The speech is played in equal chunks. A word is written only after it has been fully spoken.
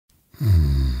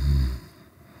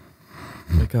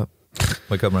Wake up.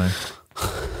 Wake up, Ryan.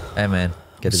 Hey, man.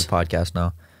 Get to the podcast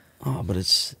now. Oh, but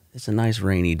it's a nice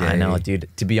rainy day. I know, dude.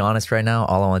 To be honest right now,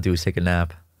 all I want to do is take a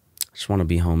nap. I just want to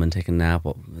be home and take a nap.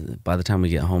 By the time we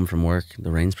get home from work,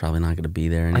 the rain's probably not going to be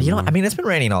there anymore. You know, I mean, it's been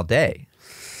raining all day.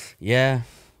 Yeah,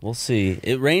 we'll see.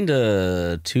 It rained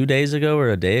 2 days ago or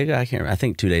a day ago. I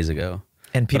think 2 days ago.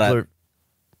 And people are...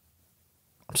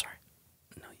 I'm sorry.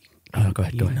 No, go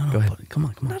ahead. Go ahead. Come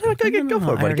on. No, go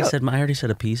for it, buddy. I already said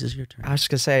a piece. Is your turn. I was just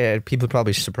going to say, people are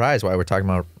probably surprised why we're talking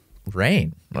about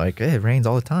rain. Like, hey, it rains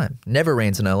all the time. Never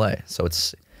rains in LA, so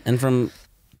it's... And from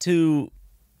two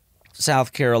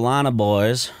South Carolina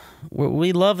boys,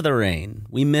 we love the rain.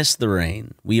 We miss the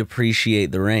rain. We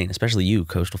appreciate the rain, especially you,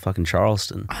 coastal fucking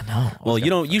Charleston. I know. Well,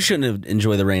 you shouldn't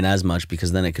enjoy the rain as much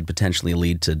because then it could potentially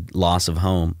lead to loss of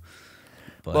home.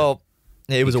 But well,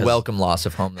 it was a welcome loss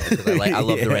of home, though, because I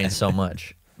love the rain so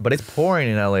much. But it's pouring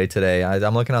in LA today.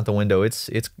 I'm looking out the window. It's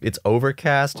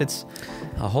overcast. It's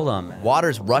hold on, man.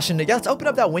 Water's rushing to. Yeah, let's open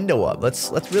up that window up.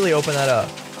 Let's really open that up.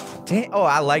 Damn,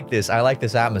 I like this. I like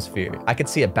this atmosphere. I could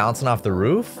see it bouncing off the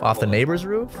roof, off the neighbor's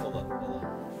roof.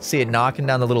 See it knocking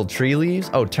down the little tree leaves.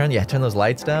 Oh, turn those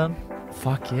lights down.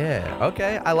 Fuck yeah.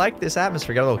 Okay, I like this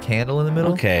atmosphere. Got a little candle in the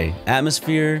middle. Okay,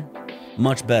 atmosphere,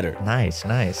 much better. Nice.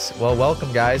 Well,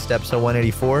 welcome guys to episode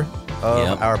 184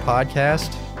 of our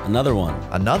podcast. Another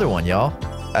one, y'all.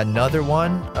 Another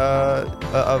one of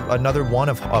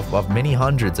many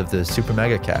hundreds of the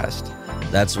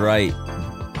SuperMegaCast. That's right.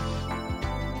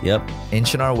 Yep.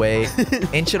 Inching our way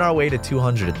to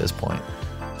 200 at this point.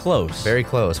 Close. Very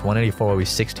close. 184. Are we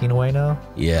 16 away now?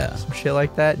 Yeah. Some shit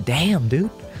like that. Damn,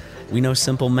 dude. We know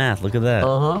simple math. Look at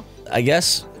that. I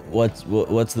guess what's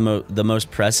the most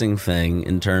pressing thing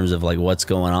in terms of like what's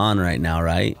going on right now,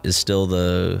 right, is still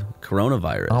the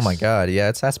coronavirus. Oh my God.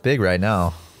 Yeah, that's big right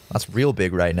now. That's real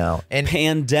big right now. And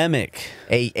pandemic.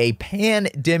 A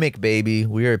pandemic, baby.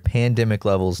 We are at pandemic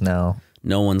levels now.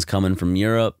 No one's coming from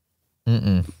Europe.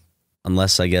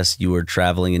 Unless, I guess, you were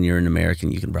traveling and you're an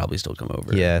American, you can probably still come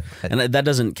over. Yeah. And that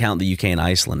doesn't count the UK and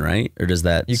Iceland, right? Or does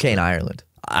that... UK and Ireland.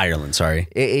 Ireland, sorry.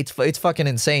 It's fucking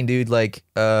insane, dude. Like,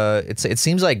 it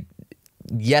seems like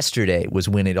yesterday was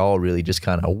when it all really just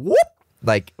kind of whoop.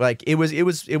 Like it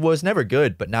was never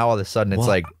good, but now all of a sudden it's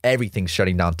like everything's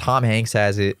shutting down. Tom Hanks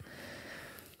has it.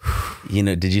 You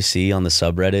know, did you see on the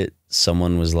subreddit,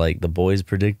 someone was like, the boys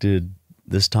predicted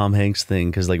this Tom Hanks thing,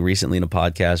 because like recently in a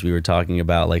podcast we were talking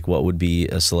about like what would be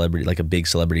a celebrity, like a big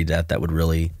celebrity death that would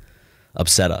really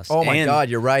upset us. Oh my God,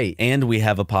 you're right. And we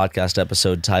have a podcast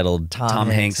episode titled Tom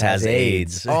Hanks has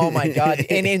AIDS. Oh my God.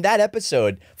 And in that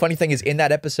episode, funny thing is in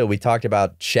that episode we talked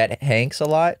about Chet Hanks a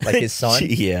lot, like his son.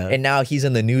 Yeah. And now he's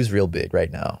in the news real big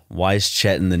right now. Why is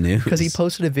Chet in the news? Because he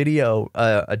posted a video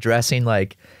addressing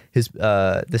like his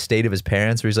the state of his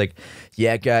parents, where he's like,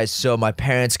 yeah guys, so my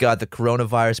parents got the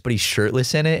coronavirus, but he's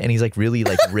shirtless in it and he's like really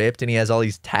like ripped and he has all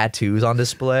these tattoos on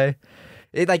display.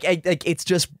 It's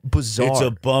just bizarre. It's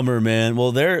a bummer, man.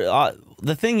 Well,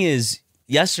 the thing is,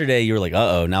 yesterday you were like,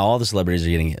 uh-oh, now all the celebrities are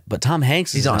getting it. But Tom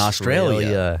Hanks is in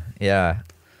Australia. Yeah.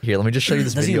 Here, let me just show you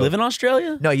this video. Does he live in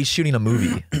Australia? No, he's shooting a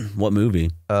movie. What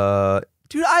movie?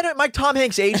 Dude, my Tom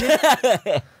Hanks agent.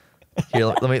 Here,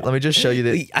 let me just show you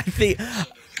this. I think...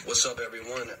 What's up,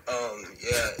 everyone?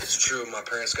 Yeah, it's true. My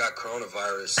parents got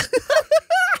coronavirus.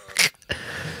 In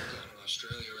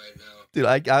Australia right now. Dude,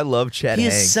 I love Chet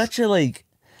Hanks. He's such a, like...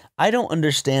 I don't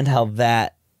understand how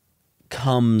that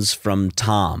comes from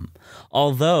Tom.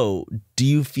 Although, do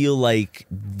you feel like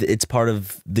it's part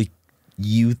of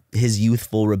his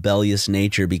youthful, rebellious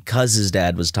nature because his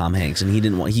dad was Tom Hanks and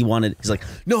he's like,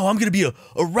 no, I'm going to be a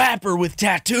rapper with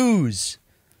tattoos.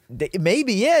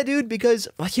 Maybe, yeah, dude, because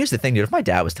here's the thing, dude. If my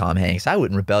dad was Tom Hanks, I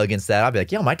wouldn't rebel against that. I'd be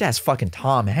like, yo, my dad's fucking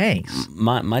Tom Hanks.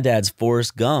 My dad's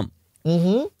Forrest Gump.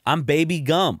 I'm Baby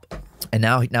Gump. And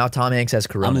now Tom Hanks has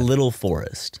corona. I'm Little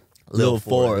Forrest. Little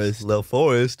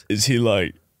Forrest. Is he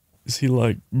like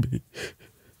me?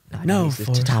 No, he's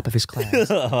the top of his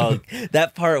class. Oh,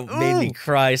 that part made me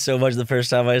cry so much the first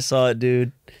time I saw it,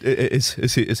 dude. Is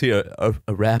he a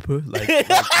rapper like me?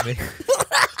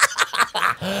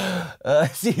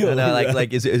 Is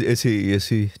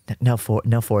he? No,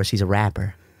 Forrest. He's a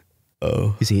rapper.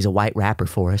 Oh, he's a white rapper,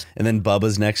 Forrest. And then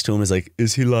Bubba's next to him is like,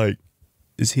 is he like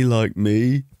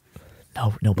me?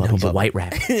 No, Bubba. He's a white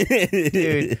rapper,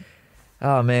 dude.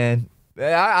 Oh man,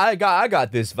 I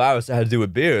got this virus that had to do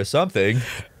with beer or something,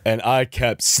 and I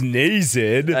kept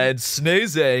sneezing.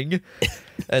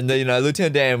 And then,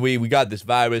 Lieutenant Dan, we got this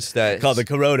virus that called the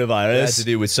coronavirus. It had to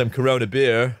do with some Corona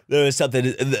beer. There was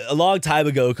something a long time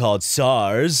ago called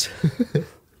SARS.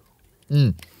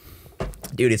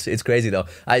 Dude, it's crazy though.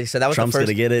 So that was Trump's the first.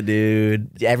 gonna get it,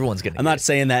 dude. Yeah, everyone's gonna. I'm not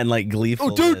saying that in like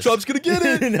gleefulness. Oh, dude, Trump's gonna get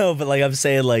it. No, but like I'm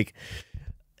saying, like,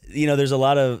 you know, there's a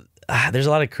lot of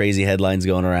crazy headlines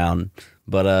going around.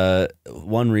 But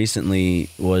one recently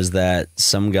was that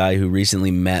some guy who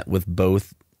recently met with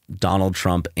both Donald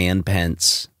Trump and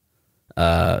Pence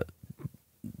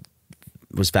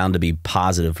was found to be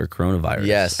positive for coronavirus.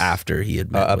 Yes, after he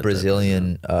had met a with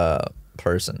Brazilian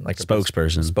person, like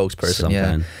spokesperson. Yeah.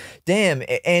 Kind. Damn,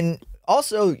 and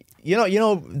also, you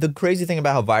know, the crazy thing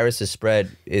about how viruses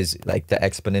spread is like the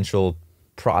exponential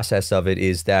process of it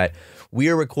is that we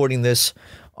are recording this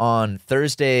on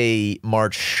Thursday,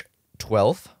 March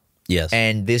 12th. Yes,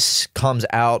 and this comes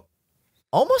out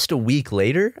almost a week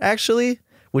later, actually.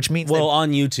 Which means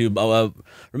on YouTube.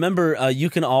 Remember, you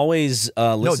can always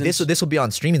listen. No, this will be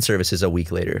on streaming services a week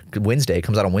later. Wednesday, it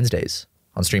comes out on Wednesdays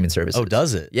on streaming services. Oh,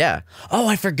 does it? Yeah. Oh,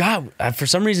 I forgot. For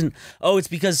some reason. Oh, it's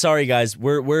because sorry guys,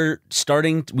 we're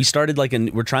starting. We started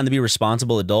we're trying to be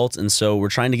responsible adults, and so we're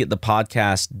trying to get the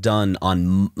podcast done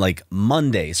on like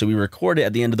Monday. So we record it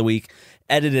at the end of the week,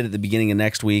 edit it at the beginning of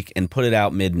next week, and put it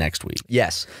out mid next week.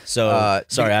 Yes. So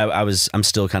sorry, I'm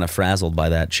still kind of frazzled by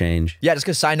that change. Yeah, just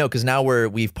because side note, because now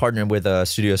we've partnered with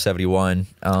Studio 71.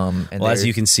 And well, as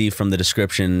you can see from the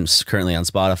description currently on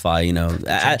Spotify, you know,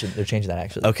 they're changing that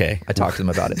actually. Okay, I talked to them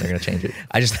about it. They're gonna change it.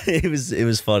 it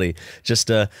was funny. Just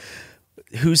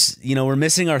who's, you know, we're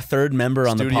missing our third member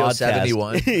on Studio the podcast.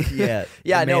 71. Yeah,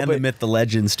 yeah, the man, the myth, the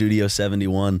legend, Studio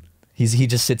 71. He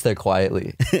just sits there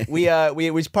quietly. we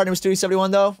partnered with Studio 71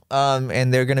 though,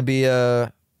 and they're gonna be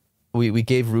we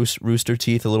gave Rooster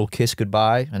Teeth a little kiss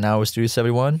goodbye, and now we're Studio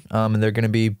 71, and they're gonna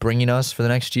be bringing us for the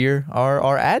next year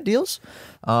our ad deals.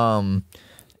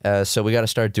 So we got to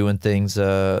start doing things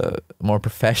more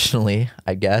professionally,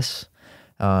 I guess.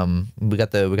 We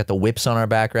got the whips on our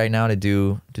back right now to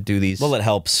do these. Well, it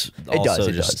helps. It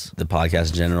does. The podcast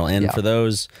in general, and for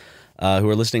those who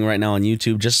are listening right now on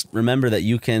YouTube, just remember that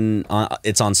you can.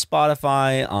 It's on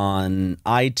Spotify, on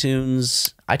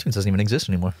iTunes. iTunes doesn't even exist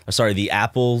anymore. Sorry, the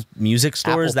Apple Music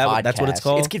stores. That's what it's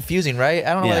called. It's confusing, right?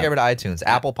 I don't know why they got rid of iTunes.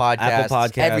 Apple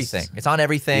Podcasts, everything. It's on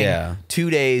everything. Yeah. 2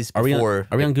 days before.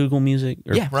 Are we on Google Music?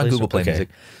 Yeah, we're on Google Play Music.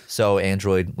 So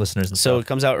Android listeners and so stuff. it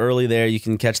comes out early there. You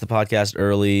can catch the podcast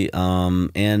early.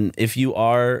 And if you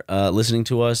are listening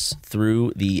to us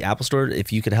through the Apple Store,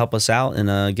 if you could help us out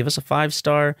and give us a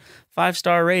 5-star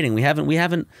rating.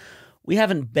 We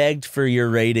haven't begged for your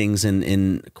ratings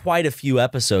in quite a few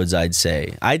episodes, I'd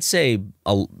say. I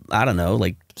don't know,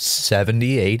 like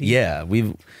 70, 80. Yeah,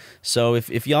 so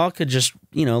if y'all could just,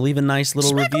 you know, leave a nice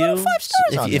little review. 5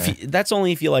 stars if that's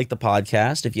only if you like the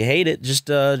podcast. If you hate it, just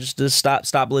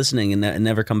stop listening and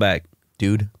never come back.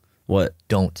 Dude, what?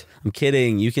 Don't. I'm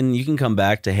kidding. You can come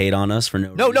back to hate on us for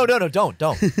no reason. No, don't.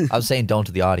 I was saying don't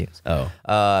to the audience. Oh.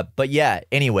 But yeah,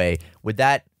 anyway, with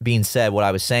that being said, what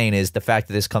I was saying is the fact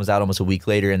that this comes out almost a week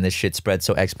later and this shit spread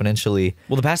so exponentially.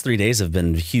 Well, the past 3 days have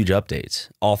been huge updates.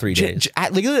 All 3 days.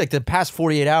 Literally like the past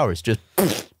 48 hours, just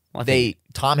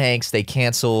Tom Hanks, they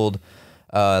canceled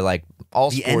like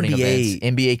all sporting events.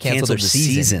 NBA canceled their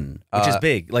season, which is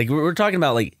big. Like we're talking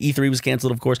about, like E3 was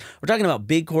canceled, of course. We're talking about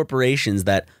big corporations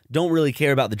that don't really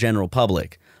care about the general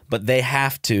public, but they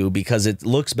have to because it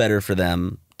looks better for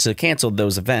them to cancel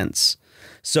those events.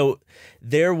 So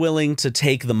they're willing to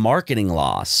take the marketing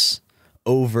loss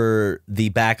over the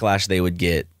backlash they would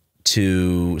get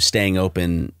to staying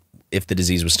open if the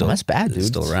disease was still that's bad, dude.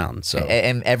 Still around. So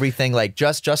and everything, like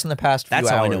just in the past few hours.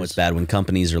 That's how I know it's bad, when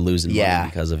companies are losing money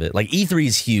because of it. Like E3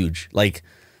 is huge. Like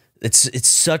it's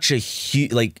such a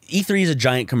huge, like E3 is a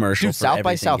giant commercial. Dude, for South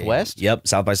by everything Southwest. Gaming. Yep,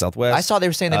 South by Southwest. I saw they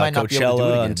were saying they might not be able to do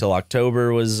it again. until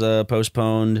October was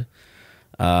postponed.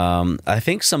 I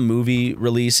think some movie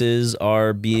releases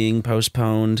are being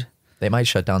postponed. They might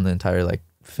shut down the entire like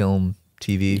film,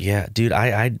 TV. Yeah, dude.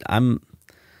 I'm.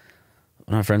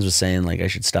 One of my friends was saying like I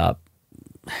should stop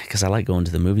because I like going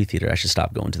to the movie theater. I should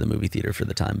stop going to the movie theater for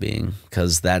the time being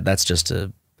because that's just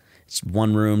it's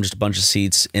one room, just a bunch of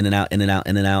seats, in and out, in and out,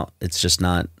 in and out. It's just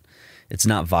not. It's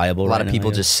not viable. A lot of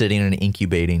people just sitting and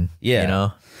incubating. Yeah, you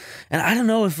know. And I don't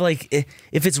know if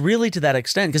it's really to that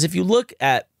extent, because if you look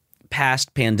at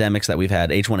past pandemics that we've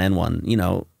had, H1N1, you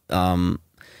know,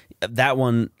 that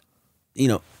one, you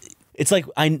know, it's like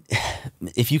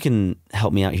if you can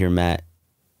help me out here, Matt.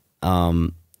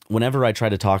 Whenever I try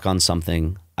to talk on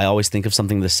something, I always think of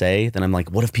something to say. Then I'm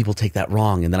like, what if people take that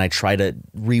wrong? And then I try to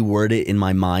reword it in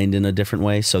my mind in a different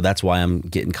way. So that's why I'm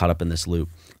getting caught up in this loop.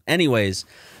 Anyways,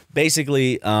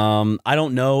 basically, I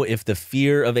don't know if the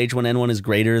fear of H1N1 is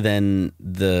greater than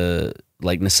the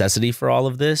like necessity for all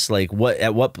of this? Like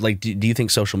do you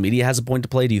think social media has a point to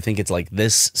play? Do you think it's like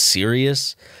this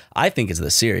serious? I think it's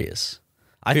this serious.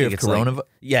 I think it's coronavirus.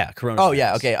 Yeah, coronavirus. Oh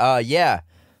yeah, okay. Yeah,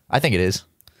 I think it is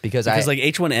because like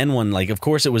H1N1, like of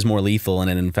course it was more lethal and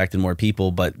it infected more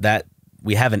people, but that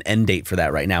we have an end date for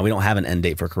that right now. We don't have an end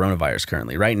date for coronavirus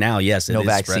currently. Right now, yes, it no is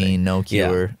vaccine, spreading. no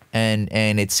cure, and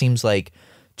it seems like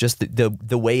just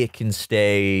the way it can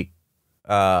stay.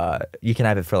 You can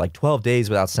have it for like 12 days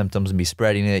without symptoms and be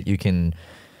spreading it. You can.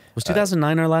 Was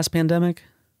 2009 our last pandemic?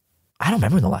 I don't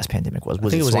remember when the last pandemic was.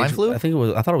 Was it swine flu? I think it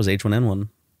was. I thought it was H1N1.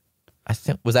 I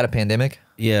think was that a pandemic?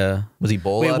 Yeah. Was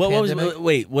Ebola?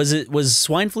 Was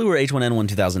swine flu or H1N1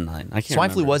 2009? I can't. Swine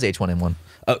remember. flu was H1N1.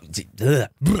 Oh,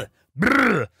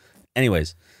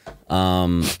 anyways,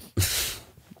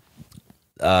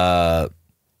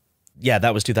 yeah,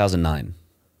 that was 2009.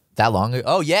 That long ago?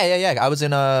 Oh yeah. I was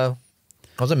in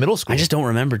middle school. I just don't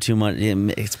remember too much. I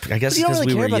guess you don't because really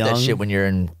we care were about young. that shit when you're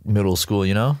in middle school,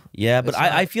 you know? Yeah, but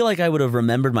I feel like I would have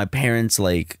remembered my parents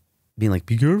like being like,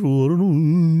 "Be careful, I don't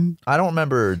know." I don't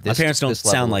remember this. My parents don't this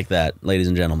sound level. like that, ladies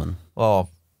and gentlemen. Well,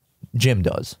 Jim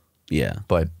does, Yeah.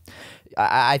 but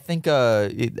I think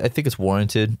it's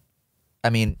warranted. I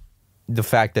mean, the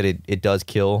fact that it does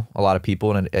kill a lot of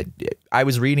people, and I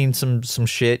was reading some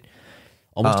shit.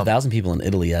 Almost 1,000 people in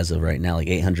Italy as of right now. Like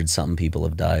 800 something people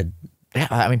have died. Yeah,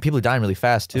 I mean, people are dying really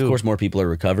fast too. Of course, more people are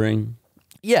recovering.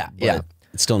 Yeah, but yeah.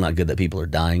 It's still not good that people are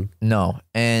dying. No,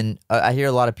 and I hear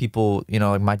a lot of people, you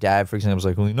know, like my dad, for example, is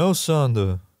like, well, no, son,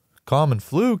 the common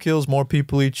flu kills more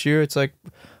people each year. It's like,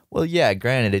 well, yeah,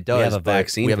 granted, it does. We have a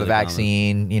vaccine. We have a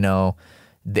vaccine, you know,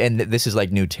 and this is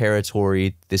like new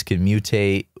territory. This can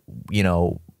mutate, you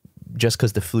know, just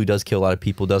because the flu does kill a lot of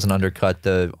people doesn't undercut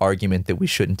the argument that we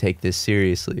shouldn't take this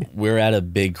seriously. We're at a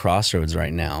big crossroads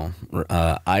right now.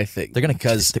 I think They're gonna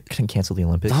cancel the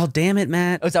Olympics. Oh, damn it,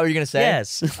 Matt! Oh, is that what you're gonna say?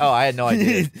 Yes. Oh, I had no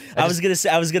idea. I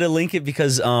was gonna link it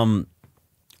because in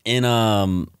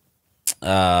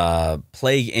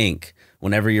Plague Inc.,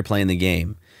 whenever you're playing the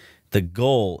game, the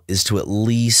goal is to at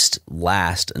least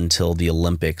last until the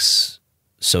Olympics.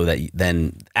 So that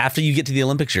then after you get to the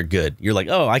Olympics, you're good. You're like,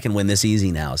 oh, I can win this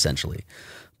easy now, essentially.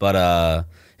 But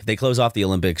if they close off the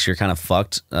Olympics, you're kind of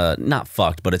fucked. Not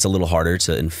fucked, but it's a little harder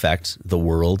to infect the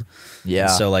world. Yeah.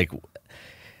 So like,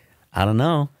 I don't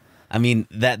know. I mean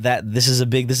this is a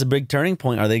big turning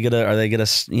point. Are they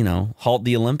gonna halt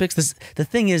the Olympics? The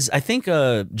thing is, I think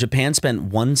Japan spent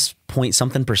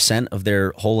 1% of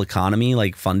their whole economy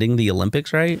like funding the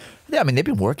Olympics, right? Yeah, I mean they've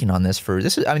been working on this for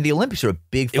this. I mean the Olympics are a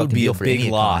big fucking deal for any big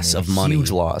loss economy, of money,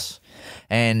 huge loss,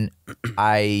 and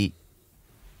I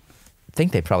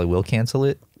think they probably will cancel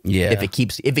it. Yeah, if it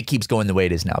keeps going the way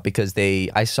it is now, because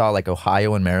I saw like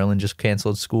Ohio and Maryland just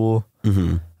canceled school.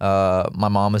 Mm-hmm. My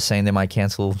mom was saying they might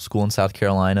cancel school in South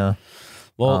Carolina.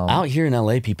 Well, out here in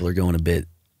LA, people are going a bit.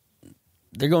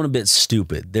 They're going a bit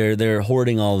stupid. They're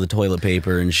hoarding all the toilet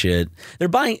paper and shit. They're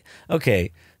buying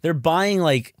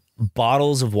like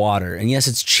bottles of water, and yes,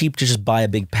 it's cheap to just buy a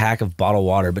big pack of bottled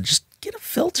water, but just get a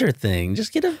filter thing.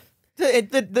 Just get a.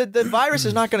 The virus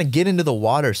is not going to get into the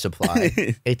water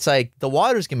supply. It's like the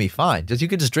water's going to be fine. You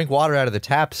could just drink water out of the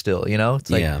tap still, you know? It's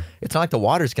like It's not like the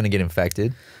water's going to get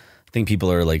infected. I think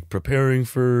people are like preparing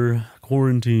for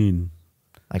quarantine.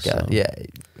 I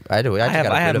do. I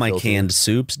have my canned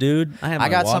soups, dude. I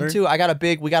got water. some too.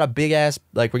 We got a big ass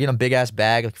we're getting a big ass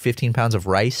bag, like 15 pounds of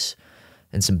rice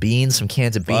and some beans, some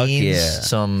cans of beans, yeah.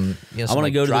 some I want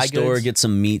to go to the store, get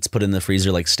some meats, put in the freezer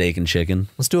like steak and chicken.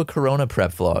 Let's do a Corona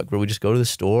prep vlog where we just go to the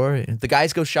store. The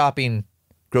guys go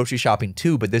grocery shopping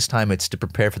too, but this time it's to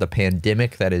prepare for the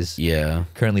pandemic that is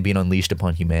currently being unleashed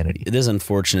upon humanity. It is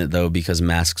unfortunate though, because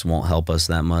masks won't help us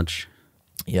that much.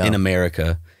 Yeah. In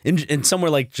America. In somewhere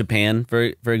like Japan,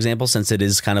 for example, since it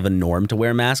is kind of a norm to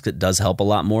wear masks, it does help a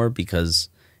lot more because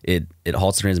it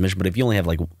halts the transmission. But if you only have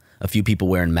like a few people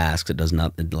wearing masks, it's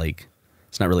not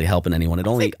really helping anyone. I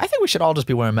think we should all just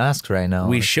be wearing masks right now.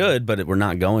 We should, but we're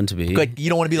not going to be. Like, you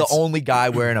don't want to be the only guy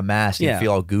wearing a mask and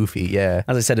feel all goofy. Yeah.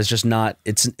 As I said, it's just not.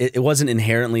 It wasn't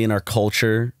inherently in our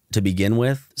culture to begin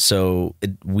with. So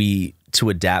to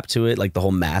adapt to it, like the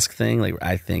whole mask thing. Like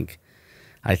I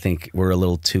think we're a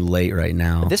little too late right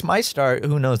now. This might start.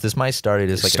 Who knows? This might start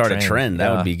it as like a trend.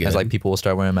 That would be good. As like people will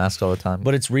start wearing masks all the time.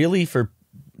 But it's really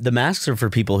the masks are for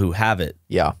people who have it.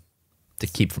 Yeah. To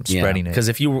keep from spreading it. Because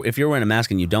if you're wearing a mask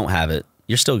and you don't have it,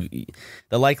 you're still,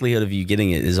 the likelihood of you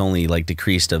getting it is only like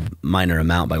decreased a minor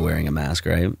amount by wearing a mask,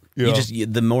 right? Yeah.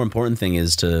 The more important thing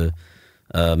is to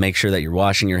make sure that you're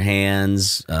washing your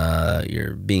hands,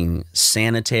 you're being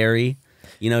sanitary.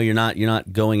 You know, you're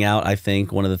not going out. I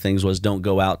think one of the things was don't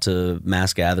go out to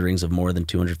mass gatherings of more than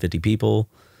 250 people.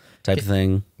 type of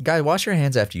thing. Guys, wash your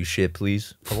hands after you shit,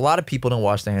 please. A lot of people don't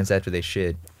wash their hands after they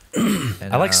shit.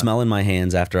 And, I like smelling my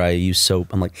hands after I use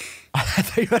soap. I'm like, I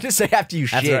thought you were about to say after you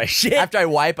shit. After I shit. After I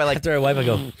wipe, I like. after I wipe, I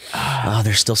go, oh,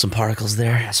 there's still some particles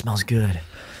there. That smells good.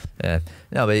 Yeah.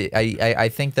 No, but I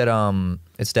think that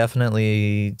it's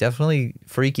definitely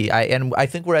freaky. I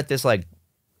think we're at this like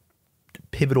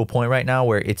pivotal point right now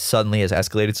where it suddenly has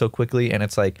escalated so quickly, and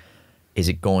it's like, is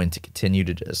it going to continue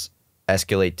to just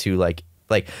escalate to like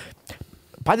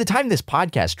by the time this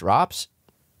podcast drops,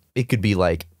 it could be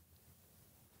like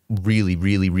really,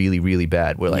 really, really, really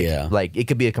bad. Where like it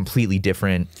could be a completely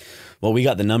different. Well, we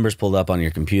got the numbers pulled up on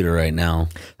your computer right now.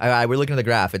 We're looking at the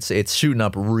graph. It's shooting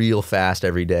up real fast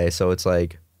every day. So it's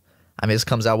like, I mean, this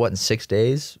comes out what in 6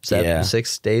 days,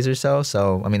 6 days or so.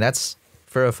 So I mean, that's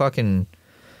for a fucking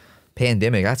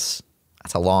pandemic. That's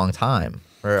a long time.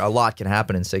 Or a lot can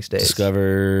happen in 6 days.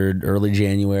 Discovered early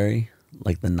January,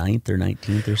 like the 9th or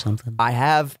 19th or something.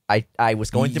 I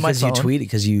was going through my phone. You tweeted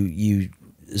because you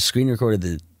screen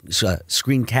recorded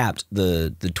screen capped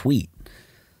the tweet.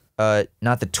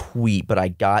 Not the tweet, but I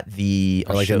got the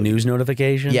or like a news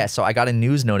notification. Yeah, so I got a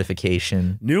news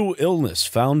notification. New illness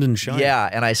found in China. Yeah,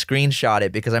 and I screenshot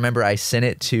it because I remember I sent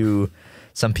it to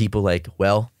some people like,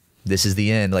 well, this is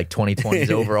the end. Like 2020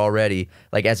 is over already.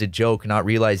 Like as a joke, not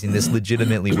realizing this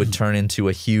legitimately would turn into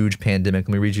a huge pandemic.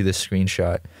 Let me read you this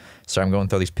screenshot. Sorry, I'm going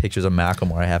through these pictures of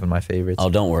Macklemore I have in my favorites. Oh,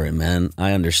 don't worry, man.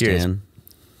 I understand.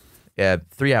 Yeah,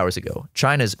 3 hours ago,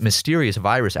 China's mysterious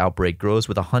virus outbreak grows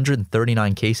with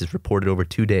 139 cases reported over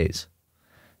 2 days.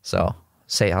 So,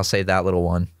 I'll say that little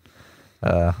one.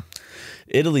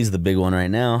 Italy's the big one right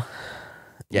now.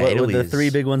 Yeah, Italy. The three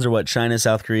big ones are what? China,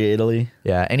 South Korea, Italy.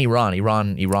 Yeah, and Iran.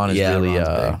 Iran is really. Iran's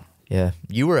big. Yeah,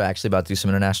 you were actually about to do some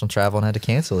international travel and had to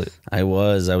cancel it. I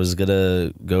was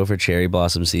gonna go for cherry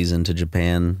blossom season to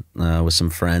Japan with some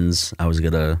friends. I was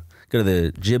gonna go to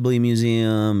the Ghibli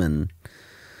Museum and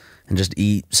just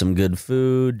eat some good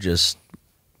food. Just,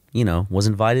 was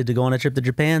invited to go on a trip to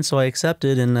Japan, so I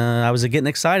accepted, and I was getting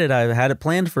excited. I had it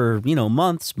planned for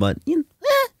months, but Yeah,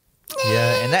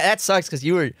 and that sucks because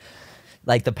you were.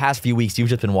 Like the past few weeks, you've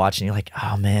just been watching. You're like,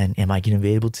 oh man, am I going to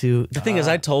be able to? The thing is,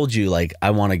 I told you like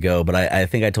I want to go, but I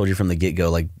think I told you from the get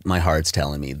go, like my heart's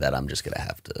telling me that I'm just going to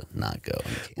have to not go.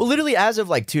 Well, literally, as of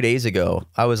like 2 days ago,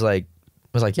 I was like,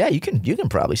 yeah, you can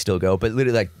probably still go, but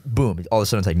literally, like, boom, all of a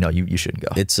sudden, it's like, no, you shouldn't go.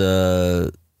 It's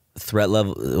a threat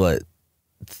level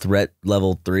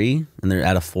 3, and they're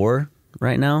at a 4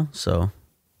 right now. So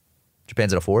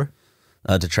Japan's at a 4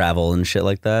 to travel and shit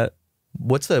like that.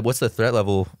 What's the threat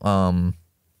level? I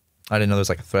didn't know there's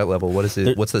like a threat level. What is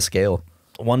it? What's the scale?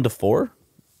 1 to 4.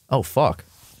 Oh fuck,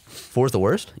 4 is the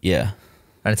worst. Yeah,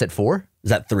 and it's at 4. Is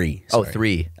that 3? Sorry. Oh,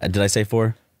 3. Did I say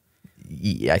 4?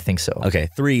 Yeah, I think so. Okay,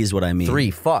 3 is what I mean.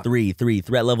 3. Fuck. 3.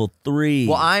 Threat level 3.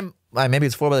 Well, maybe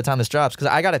it's 4 by the time this drops because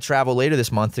I got to travel later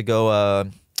this month to go.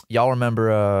 Y'all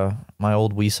remember my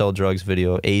old We Sell Drugs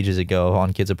video ages ago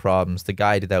on Kids of Problems? The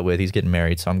guy I did that with, he's getting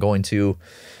married, so I'm going to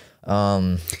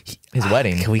his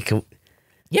wedding.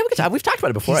 Yeah, we've talked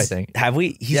about it before, I think. Have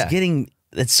we? He's getting,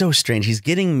 it's so strange. He's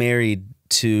getting married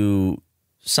to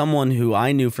someone who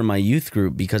I knew from my youth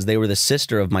group because they were the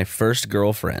sister of my first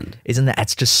girlfriend.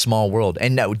 That's just small world.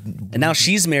 And now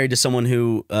she's married to someone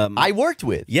who I worked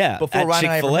with. Yeah, before at Ryan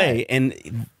Chick-fil-A,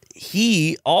 and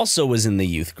he also was in the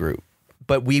youth group.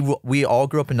 But we all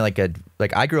grew up in like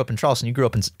I grew up in Charleston, you grew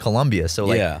up in Columbia, so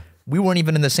like we weren't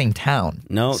even in the same town.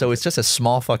 No, so it's just a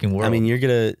small fucking world. I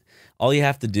mean, all you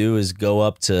have to do is go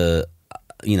up to,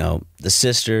 the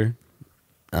sister,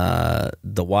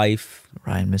 the wife.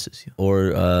 Ryan misses you.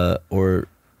 Or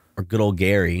good old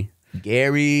Gary.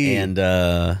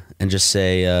 And just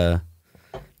say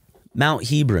Mount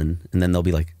Hebron, and then they'll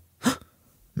be like,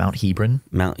 Mount Hebron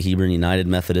United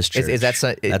Methodist Church.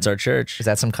 That's our church. Is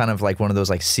that some kind of like one of those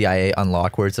like CIA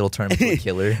unlock words that'll turn into a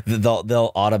killer?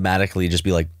 They'll automatically just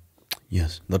be like,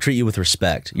 yes. They'll treat you with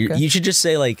respect. Okay. You should just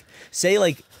say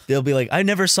they'll be like, I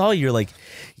never saw you. You're like,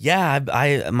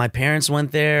 yeah, my parents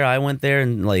went there. I went there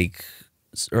in like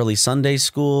early Sunday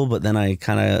school, but then I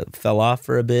kind of fell off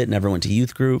for a bit. Never went to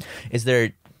youth group. Is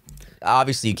there?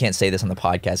 Obviously, you can't say this on the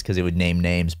podcast because it would name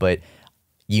names, but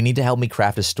you need to help me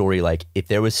craft a story. Like, if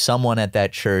there was someone at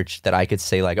that church that I could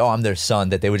say, like, oh, I'm their son,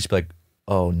 that they would just be like,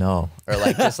 oh, no. Or,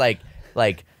 like, just like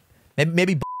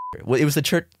maybe it was the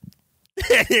church.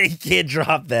 You can't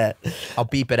drop that. I'll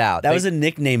beep it out. That was a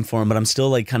nickname for him, but I'm still,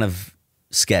 like, kind of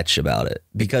sketch about it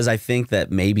because I think that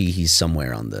maybe he's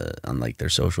somewhere on like, their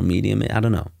social media. I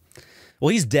don't know. Well,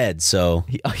 he's dead, so.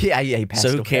 He passed away.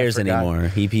 So who cares anymore?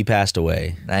 He passed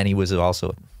away. And he was a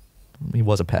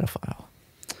pedophile.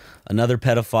 Another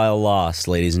pedophile lost,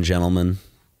 ladies and gentlemen.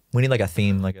 We need like a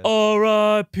theme, like a.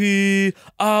 R.I.P.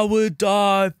 I would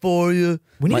die for you.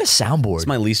 We need a soundboard. It's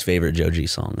my least favorite Joji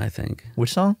song, I think.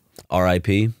 Which song?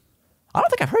 R.I.P. I don't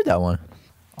think I've heard that one.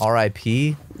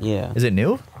 R.I.P. Yeah. Is it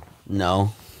new?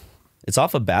 No. It's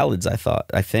off of Ballads, I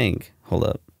think. Hold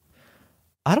up.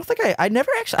 I don't think I don't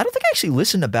think I actually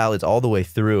listened to Ballads all the way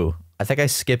through. I think I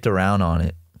skipped around on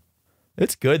it.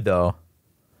 It's good though.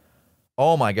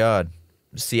 Oh my God.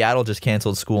 Seattle just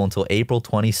canceled school until April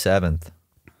 27th.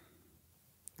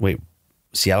 Wait,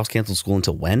 Seattle's canceled school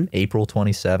until when? April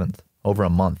 27th. Over a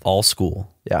month. All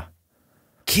school. Yeah.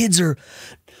 Kids are...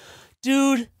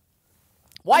 Dude.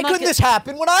 Why couldn't this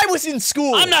happen when I was in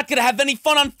school? I'm not going to have any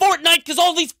fun on Fortnite because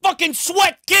all these fucking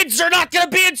sweat kids are not going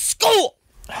to be in school.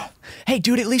 Hey,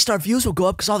 dude, at least our views will go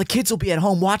up because all the kids will be at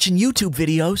home watching YouTube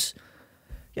videos.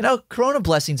 You know, Corona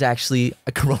blessing's actually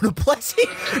a Corona blessing.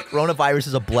 Coronavirus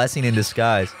is a blessing in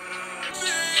disguise.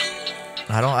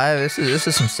 This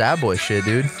is some sad boy shit,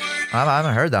 dude. I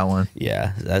haven't heard that one.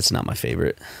 Yeah, that's not my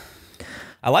favorite.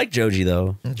 I like Joji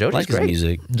though. Joji's like great. His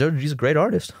music. Joji's a great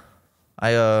artist.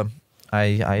 I Does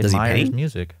he admire his paint?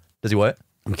 music. Does he what?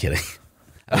 I'm kidding.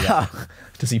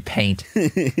 Does he paint?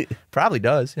 Probably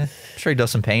does. Yeah. I'm sure he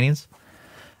does some paintings.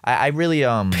 I really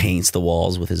Paints the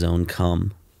walls with his own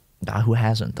cum who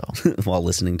hasn't though? while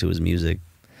listening to his music.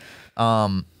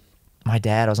 My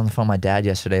dad, I was on the phone with my dad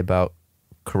yesterday about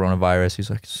coronavirus. He's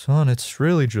like, son, it's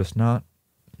really just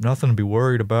nothing to be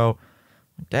worried about.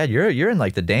 Dad, you're in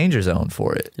like the danger zone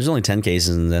for it. There's only 10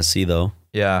 cases in SC though.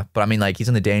 Yeah, but I mean, like he's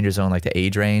in the danger zone, like the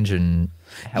age range and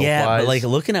health Yeah, wise. but like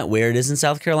looking at where it is in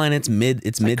South Carolina, it's mid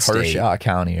like state, Kershaw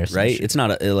County or something. right? It's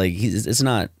not it's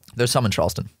not There's some in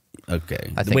Charleston.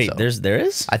 okay. I think Wait, so. there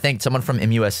is? I think someone from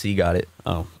MUSC got it.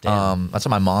 Oh, damn. That's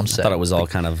what my mom said. I thought it was all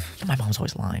kind of My mom's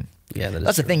always lying. yeah.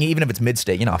 That's the thing. Even if it's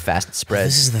mid-state, you know how fast it spreads.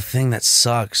 This is the thing that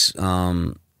sucks. I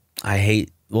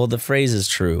hate. Well, the phrase is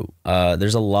true.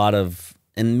 There's a lot of,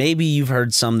 and maybe you've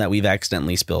heard some that we've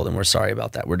accidentally spilled, and we're sorry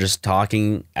about that. We're just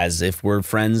talking as if we're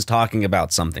friends talking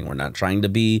about something. We're not trying to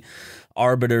be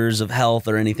arbiters of health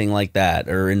or anything like that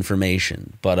or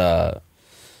information. But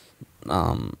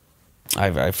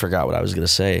I forgot what I was gonna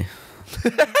say.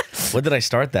 What did I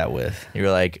start that with? You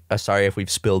were like, sorry if we've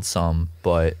spilled some,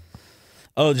 but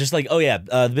Oh, just like, oh yeah,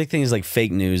 the big thing is like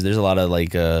fake news. There's a lot of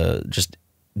like just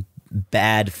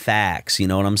bad facts. You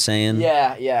know what I'm saying?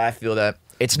 yeah, I feel that.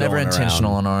 It's never Going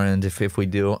intentional around. on our end if we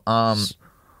do.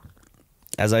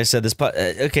 As I said,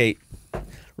 okay.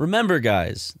 Remember,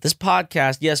 guys, this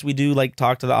podcast. Yes, we do like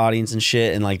talk to the audience and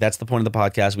shit, and like that's the point of the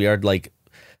podcast. We are like,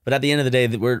 but at the end of the day,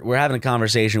 we're having a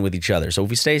conversation with each other. So if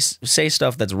we say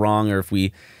stuff that's wrong, or if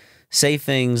we say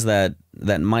things that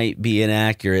might be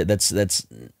inaccurate, that's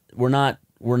we're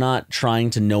not trying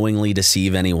to knowingly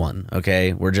deceive anyone.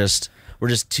 Okay, we're just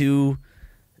two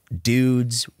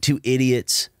dudes, two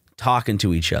idiots talking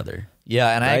to each other.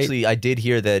 Yeah, and Right? I did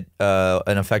hear that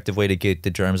an effective way to get the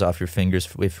germs off your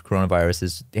fingers with coronavirus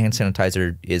is hand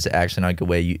sanitizer is actually not a good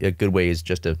way. A good way is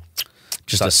just to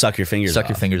suck your fingers suck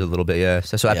your off. fingers a little bit. Yeah.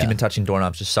 So after Yeah. you've been touching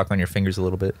doorknobs, just suck on your fingers a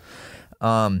little bit.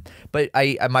 But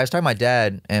I was talking to my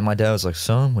dad, and my dad was like,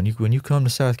 "Son, when you come to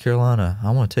South Carolina, I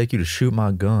want to take you to shoot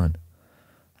my gun."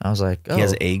 I was like, "Oh." He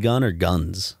has a gun or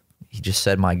guns? He just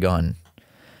said my gun.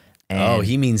 Oh,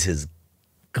 he means his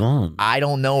gun. I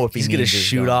don't know if He's gonna means his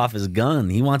shoot gun. off his gun.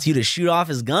 He wants you to shoot off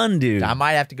his gun, dude. I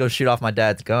might have to go shoot off my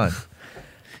dad's gun.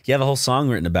 You have a whole song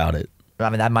written about it. I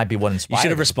mean, that might be what inspired. You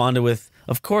should have it. responded with,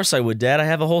 "Of course I would, Dad. I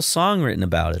have a whole song written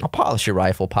about it." I'll polish your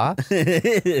rifle, Pop.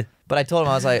 But I told him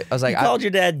I was like, You called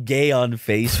your dad gay on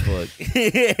Facebook.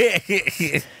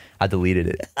 I deleted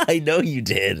it. I know you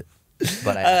did.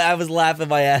 But I was laughing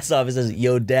my ass off. It says,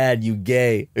 "Yo, Dad, you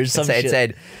gay," or some shit. It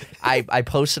said, I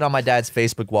posted on my dad's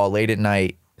Facebook wall late at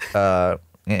night,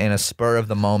 in a spur of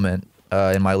the moment,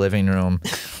 in my living room,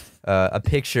 a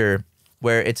picture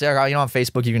where it's, you know, on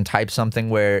Facebook you can type something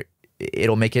where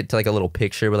it'll make it to like a little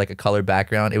picture with like a colored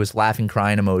background. It was laughing,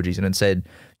 crying emojis, and it said,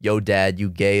 "Yo, Dad, you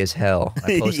gay as hell."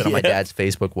 I posted on my Yeah. dad's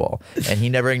Facebook wall, and he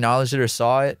never acknowledged it or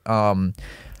saw it.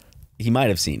 He might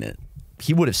have seen it.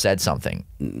 He would have said something.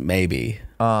 Maybe.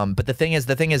 But the thing is,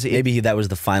 Maybe that was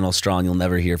the final straw and you'll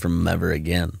never hear from him ever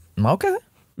again. okay.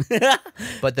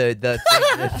 But the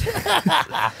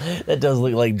That does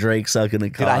look like Drake sucking a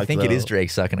cock. dude, I think it though. is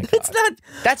Drake sucking a cock. It's not.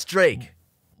 That's Drake.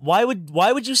 Why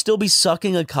would you still be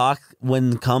sucking a cock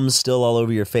when cum's still all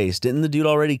over your face? Didn't the dude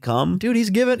already come? Dude,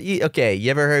 he's giving. Okay, you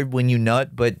ever heard when you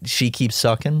nut, but she keeps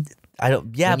sucking? I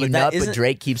don't. Yeah, When you but nut, that but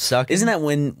Drake keeps sucking. Isn't that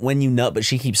when you nut, but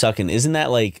she keeps sucking? Isn't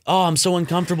that like, oh, I'm so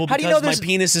uncomfortable How because do you know my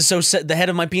penis is the head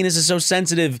of my penis is so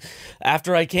sensitive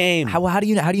after I came? How do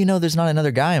you know there's not another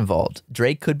guy involved?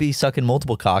 Drake could be sucking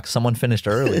multiple cocks. Someone finished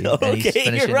early. And he's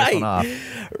finishing you're this one right. off.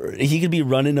 He could be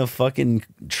running a fucking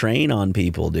train on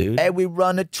people, dude. Hey, we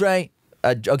run a train.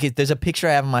 Okay, there's a picture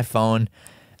I have on my phone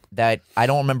that I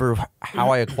don't remember how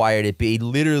I acquired it, but it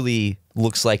literally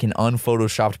looks like an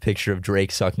unphotoshopped picture of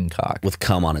Drake sucking cock. With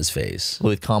cum on his face.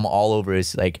 With cum all over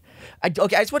his, like... I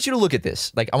just want you to look at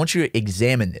this. Like, I want you to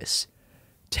examine this.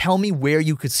 Tell me where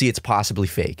you could see it's possibly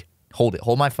fake. Hold it.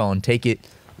 Hold my phone. Take it.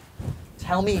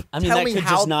 Tell me I mean, tell that me could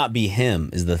how, just not be him,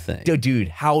 is the thing. Dude,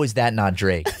 how is that not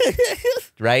Drake?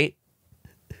 Right?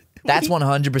 That's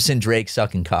 100% Drake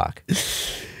sucking cock.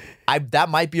 That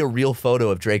might be a real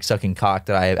photo of Drake sucking cock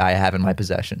that I have in my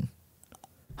possession.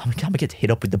 I'm gonna get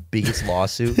hit up with the biggest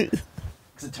lawsuit because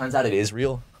it turns out it is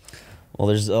real. Well,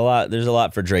 there's a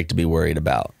lot for Drake to be worried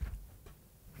about.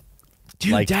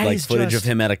 Dude, like that is footage just...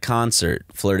 of him at a concert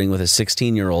flirting with a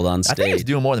 16-year-old on stage. I think he was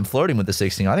doing more than flirting with the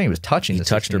 16. I think he was touching. He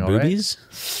touched her boobies.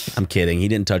 Right? I'm kidding. He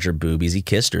didn't touch her boobies. He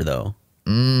kissed her though,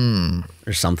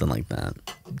 or something like that.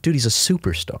 Dude, he's a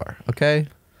superstar. Okay.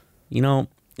 You know,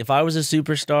 if I was a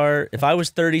superstar, if I was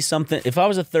a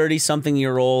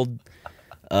 30-something-year-old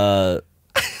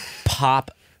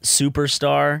pop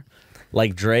superstar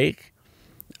like Drake,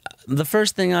 the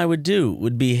first thing I would do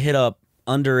would be hit up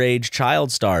underage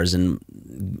child stars and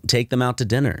take them out to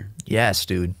dinner. Yes,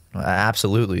 dude.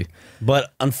 Absolutely.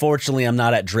 But unfortunately, I'm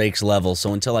not at Drake's level,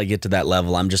 so until I get to that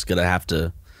level, I'm just going to have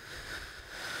to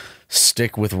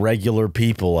stick with regular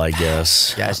people, I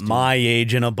guess. Yes, dude. My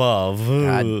age and above.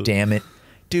 God damn it.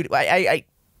 Dude,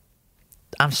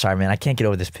 I'm sorry, man. I can't get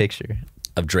over this picture.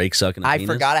 Of Drake sucking a I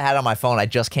penis? forgot I had it on my phone. I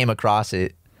just came across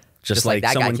it. Just like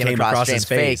that someone guy came across his James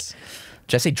face. Fake.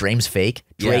 Did I say Dream's fake?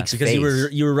 Drake's because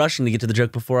face. you were rushing to get to the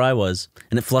joke before I was,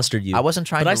 and it flustered you. I wasn't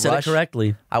trying but to I said rush. it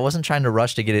correctly. I wasn't trying to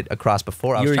rush to get it across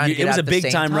before. I was trying to get it was it a at the big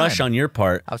same time rush on your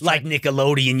part. Like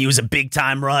Nickelodeon, you was a big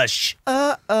time rush.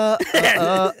 I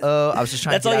was just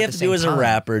trying That's to get all it you at have the to same do as a time.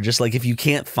 rapper. Just like if you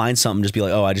can't find something, just be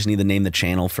like, oh, I just need to name the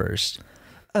channel first.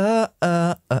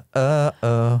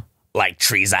 Like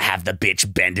trees, I have the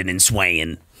bitch bending and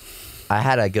swaying. I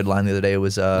had a good line the other day. It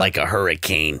was like a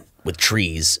hurricane with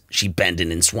trees, she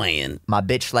bending and swaying. My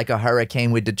bitch like a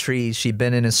hurricane with the trees. She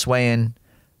bending and swaying.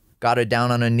 Got her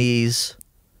down on her knees.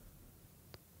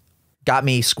 Got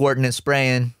me squirting and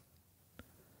spraying.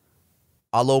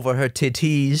 All over her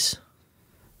titties.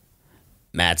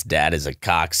 Matt's dad is a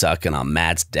cock sucking on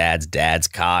Matt's dad's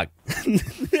cock.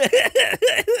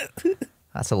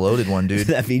 That's a loaded one, dude.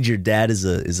 That means your dad is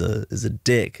a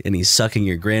dick and he's sucking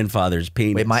your grandfather's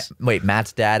penis. Wait,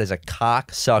 Matt's dad is a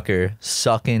cock sucker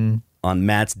sucking on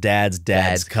Matt's dad's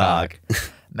cock.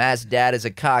 Matt's dad is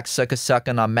a cock sucker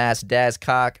sucking on Matt's dad's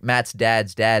cock. Matt's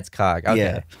dad's cock. Okay.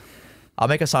 Yeah. I'll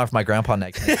make a song for my grandpa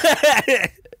next.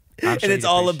 And it's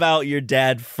all about your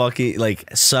dad fucking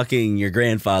sucking your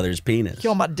grandfather's penis.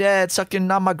 Yo, my dad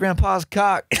sucking on my grandpa's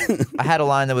cock. I had a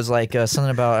line that was like something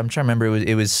about, I'm trying to remember.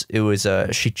 It was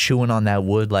she chewing on that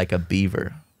wood like a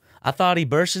beaver. I thought he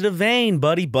bursted a vein,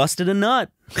 but he busted a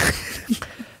nut.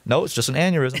 No, it's just an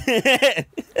aneurysm.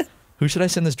 Who should I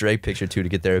send this Drake picture to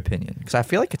get their opinion? Because I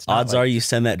feel like it's not Odds are you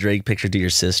send that Drake picture to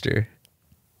your sister.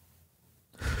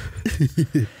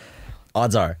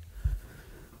 Odds are.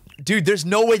 Dude, there's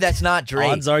no way that's not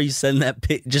Drake. Odds are you send that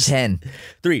pic. Just 10.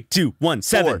 3, 2, 1,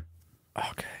 7. 4.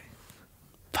 Okay.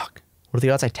 Fuck. What are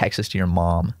the odds I text this to your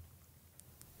mom?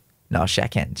 No, I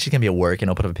can't. She's going to be at work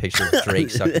and open up a picture of Drake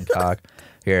sucking cock.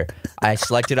 Here. I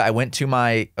selected, I went to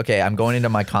my, okay, I'm going into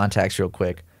my contacts real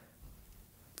quick.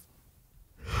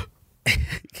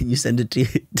 Can you send it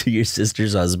to your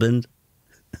sister's husband?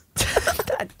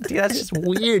 Dude, that's just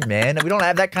weird, man. We don't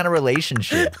have that kind of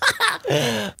relationship.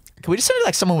 Can we just send it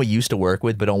like someone we used to work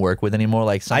with but don't work with anymore?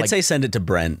 Like, I'd say send it to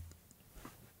Brent.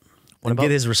 And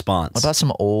get his response. What about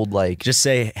some old like? Just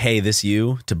say, "Hey, this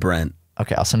you" to Brent.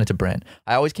 Okay, I'll send it to Brent.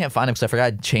 I always can't find him because I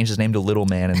forgot I changed his name to Little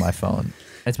Man in my phone. And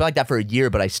it's been like that for a year,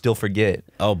 but I still forget.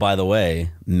 Oh, by the way,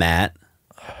 Matt,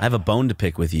 I have a bone to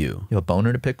pick with you. You have a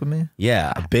boner to pick with me?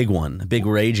 Yeah, a big one, a big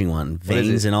raging one,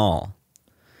 veins and all.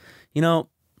 You know,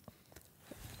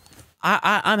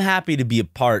 I'm happy to be a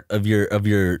part of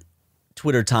your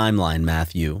Twitter timeline,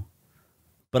 Matthew,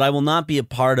 but I will not be a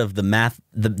part of the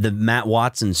Matt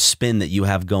Watson spin that you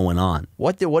have going on.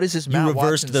 What is this? You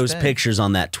reversed those pictures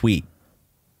on that tweet.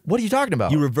 What are you talking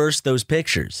about? You reversed those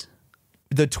pictures.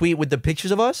 The tweet with the pictures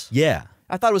of us? Yeah.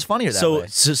 I thought it was funnier that way.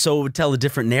 So it would tell a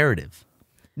different narrative.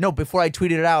 No, before I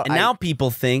tweeted it out, and now people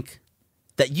think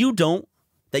that you're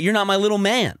not my little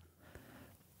man.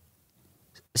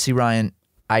 See, Ryan,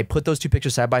 I put those two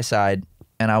pictures side by side,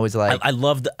 and I was like, I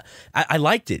loved. I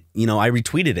liked it. You know, I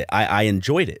retweeted it. I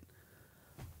enjoyed it.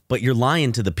 But you're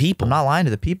lying to the people. I'm not lying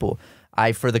to the people.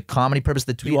 For the comedy purpose of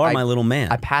the tweet, You are my little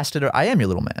man. I passed it. I am your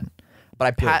little man.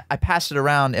 But I passed it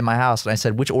around in my house, and I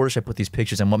said, which order should I put these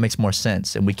pictures in? What makes more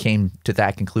sense? And we came to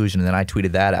that conclusion, and then I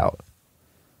tweeted that out.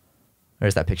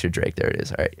 There's that picture of Drake. There it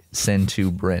is. All right. Send to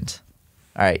Brent.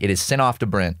 All right. It is sent off to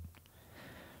Brent.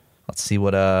 Let's see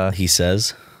what he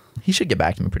says. He should get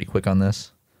back to me pretty quick on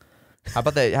this. How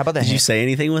about that? Did you say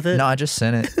anything with it? No, I just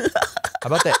sent it. How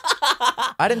about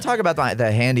that? I didn't talk about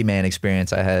the handyman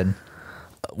experience I had.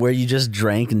 Where you just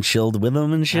drank and chilled with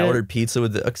him and shit? I ordered pizza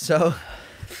with the... So...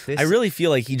 I really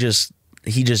feel like he just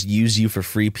used you for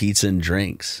free pizza and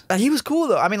drinks. He was cool,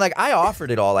 though. I mean, like, I offered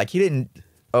it all. Like, he didn't...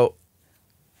 Oh,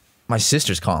 my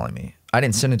sister's calling me. I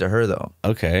didn't send it to her, though.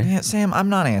 Okay. Yeah, Sam, I'm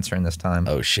not answering this time.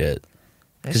 Oh, shit.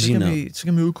 Because you know... It's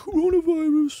going to be a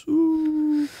coronavirus.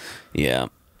 Ooh. Yeah.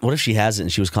 What if she has it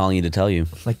and she was calling you to tell you?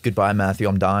 Like, goodbye, Matthew,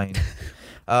 I'm dying.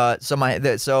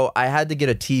 So I had to get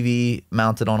a TV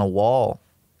mounted on a wall.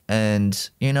 And,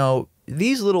 you know,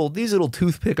 these little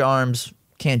toothpick arms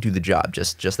can't do the job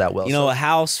just that well. You know, a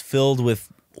house filled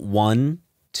with 1,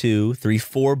 2, 3,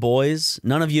 4 boys.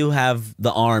 None of you have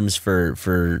the arms for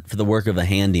the work of a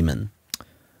handyman.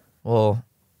 Well,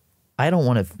 I don't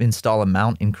want to install a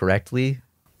mount incorrectly.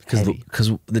 Because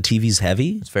the TV's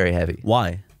heavy? It's very heavy.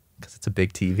 Why? Because it's a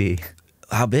big TV.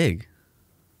 How big?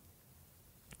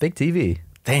 Big TV.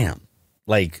 Damn.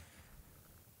 Like,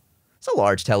 it's a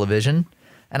large television.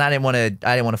 And I didn't want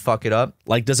to fuck it up.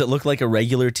 Like, does it look like a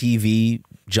regular TV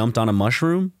jumped on a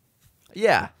mushroom?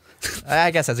 Yeah.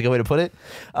 I guess that's a good way to put it.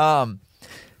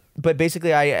 But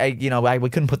basically, we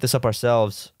couldn't put this up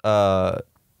ourselves.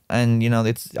 And you know,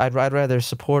 I'd rather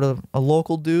support a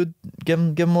local dude, give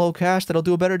him a little cash that'll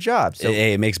do a better job. So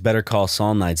it makes Better Call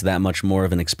Saul nights that much more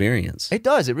of an experience. It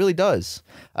does. It really does.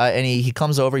 And he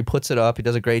comes over, he puts it up, he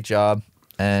does a great job,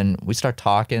 and we start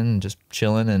talking, just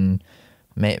chilling, and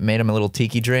made him a little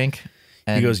tiki drink.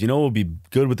 And he goes, you know what would be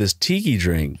good with this tiki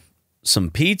drink? Some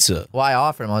pizza. Well, I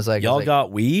offered him. I was like, y'all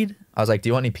got weed? I was like, do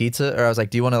you want any pizza? Or I was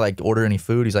like, do you want to like order any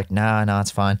food? He's like, nah,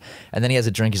 it's fine. And then he has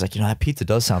a drink. He's like, you know, that pizza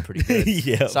does sound pretty good.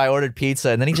 Yeah. So I ordered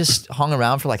pizza, and then he just hung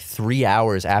around for like 3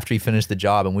 hours after he finished the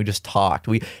job, and we just talked.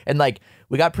 We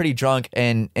got pretty drunk,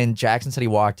 and Jackson said he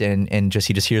walked in and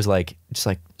he just hears like,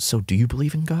 so do you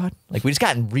believe in God? Like, we just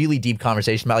got in really deep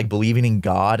conversation about like believing in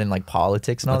God and like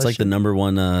politics and all that. That's like shit. the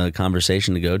 #1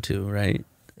 conversation to go to, right?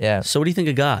 Yeah. So what do you think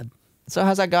of God? So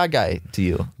how's that God guy to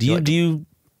you? Do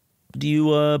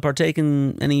you partake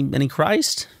in any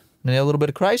Christ? A little bit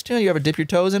of Christ? You know, you ever dip your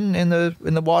toes in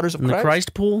the waters of Christ? In the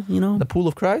Christ pool, you know? The pool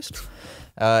of Christ?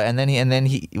 And then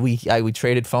we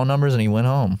traded phone numbers, and he went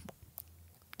home.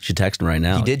 You should text him right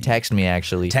now. He did text me,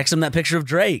 actually. Text him that picture of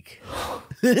Drake.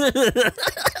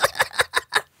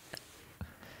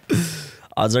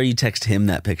 Odds are you text him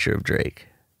that picture of Drake.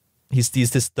 He's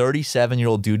this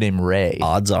 37-year-old dude named Ray.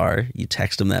 Odds are you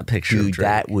text him that picture of Drake. Dude,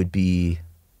 that would be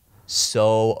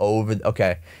so over.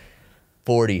 Okay.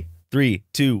 40. 3,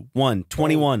 2, 1,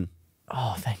 21.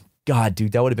 Oh, thank God,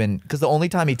 dude. That would have been, because the only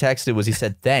time he texted was he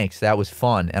said, thanks, that was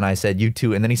fun. And I said, you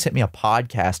too. And then he sent me a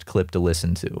podcast clip to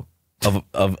listen to.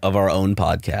 Of our own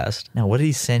podcast. Now, what did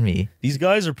he send me? These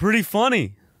guys are pretty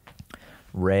funny.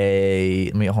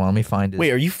 Ray, let me find it.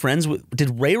 Wait, are you friends with,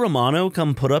 did Ray Romano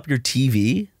come put up your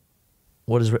TV?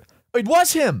 What is it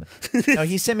was him. No,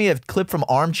 he sent me a clip from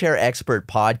Armchair Expert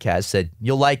podcast, said,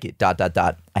 you'll like it, ...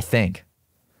 I think.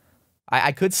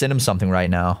 I could send him something right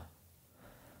now.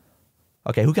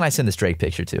 Okay, who can I send this Drake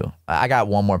picture to? I got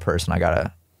one more person. My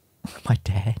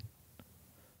dad.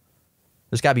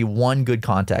 There's got to be one good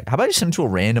contact. How about I just send it to a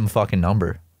random fucking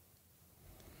number?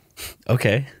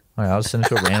 Okay. All right, I'll just send it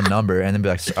to a random number and then be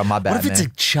like, oh, my bad, What if it's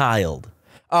man. a child?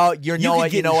 Oh, you know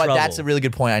what? Trouble. That's a really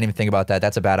good point. I didn't even think about that.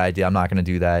 That's a bad idea. I'm not going to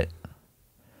do that.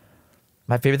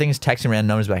 My favorite thing is texting random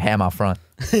numbers like, hey, I'm out front.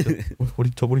 what are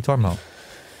you talking about?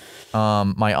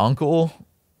 My uncle,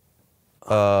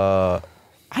 I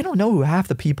don't know who half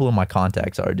the people in my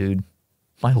contacts are, dude.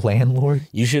 My landlord.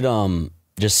 You should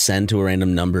just send to a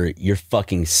random number, you're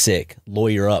fucking sick.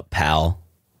 Lawyer up, pal.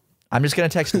 I'm just going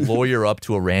to text lawyer up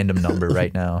to a random number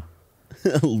right now.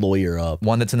 Lawyer up.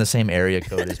 One that's in the same area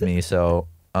code as me, so...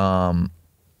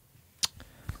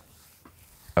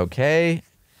 Okay.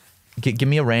 Give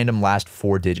me a random last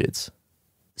 4 digits.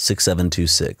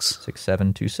 6726.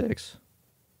 6726.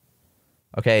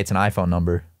 Okay, it's an iPhone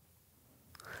number.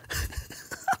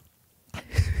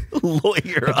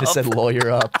 Lawyer I up. just said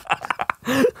lawyer up.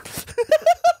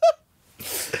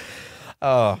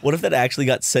 Oh. What if that actually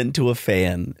got sent to a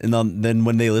fan, and then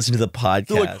when they listen to the podcast,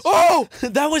 They're like, oh,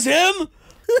 that was him?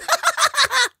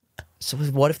 so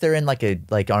what if they're in like an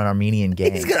Armenian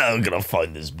gang? He's gonna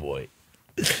find this boy.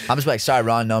 I'm just like, sorry,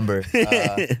 wrong number.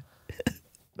 I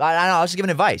don't know. I was just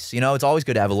giving advice. You know, it's always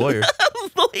good to have a lawyer.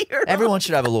 Lawyer. Everyone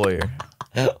should have a lawyer.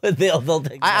 They'll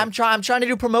take I'm trying to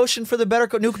do promotion for the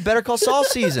new Better Call Saul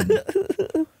season.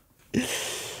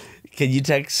 Can you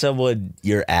text someone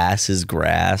your ass is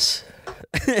grass?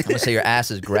 I'm gonna say your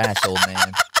ass is grass, old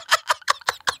man.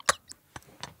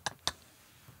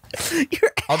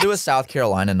 I'll do a South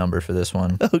Carolina number for this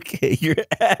one. Okay, your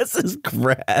ass is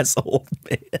grass, old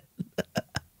man.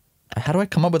 How do I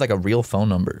come up with like a real phone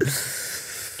number?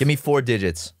 Give me 4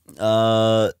 digits.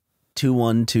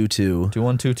 2122.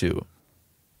 2122.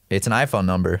 It's an iPhone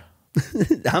number.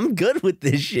 I'm good with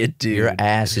this shit, dude. Your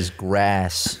ass is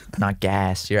grass, not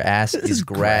gas. Your ass is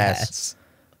grass.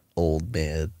 Old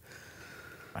man.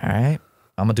 All right.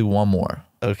 I'm going to do one more.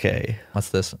 Okay. What's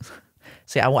this?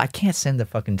 See, I can't send the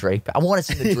fucking Drake. I want to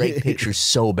send the Drake picture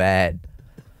so bad.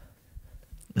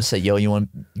 Just say, yo,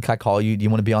 can I call you? Do you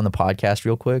want to be on the podcast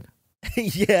real quick?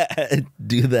 Yeah,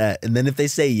 do that. And then if they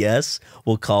say yes,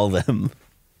 we'll call them.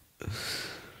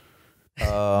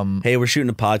 Hey, we're shooting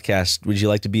a podcast. Would you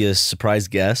like to be a surprise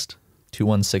guest?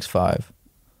 2165.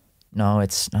 No,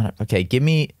 it's not. Okay, give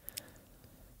me.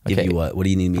 Give you what? What do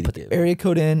you need me to give? Area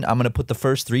code in. I'm going to put the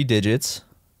first 3 digits.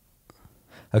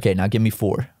 Okay, now give me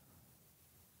 4.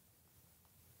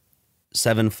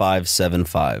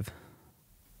 7575.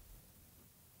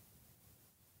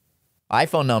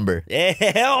 iPhone number.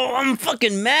 Hell, I'm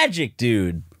fucking Magic,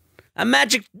 dude. I'm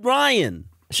Magic Ryan.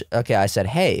 Okay, I said,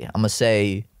 hey, I'm going to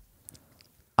say,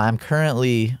 I'm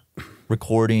currently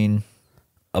recording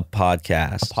a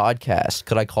podcast.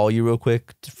 Could I call you real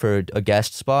quick for a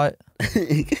guest spot?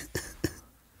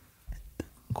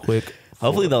 Quick.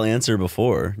 Hopefully they'll answer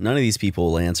before. None of these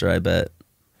people will answer, I bet.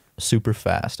 Super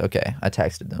fast. Okay, I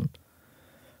texted them.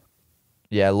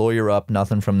 Yeah, lawyer up,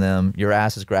 nothing from them. Your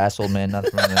ass is grass, old man,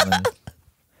 nothing from them.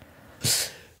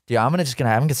 Dude, I'm gonna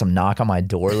get some knock on my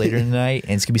door later tonight,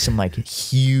 and it's gonna be some like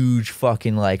huge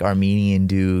fucking like Armenian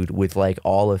dude with like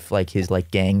all of like his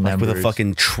like gang members with a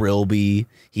fucking trilby.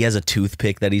 He has a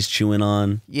toothpick that he's chewing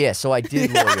on. Yeah, so I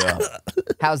did lawyer up.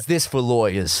 How's this for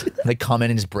lawyers? They come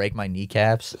in and just break my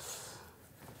kneecaps.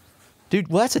 Dude,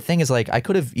 well that's the thing is like I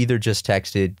could have either just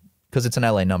texted because it's an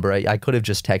LA number. I could have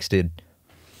just texted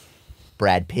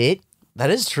Brad Pitt.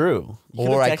 That is true.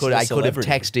 Or I could have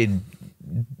texted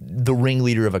the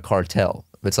ringleader of a cartel.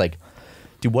 It's like,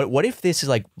 dude, what if this is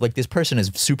like this person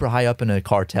is super high up in a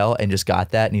cartel and just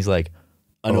got that and he's like,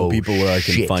 I know people where I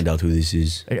can shit. find out who this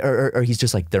is. Or he's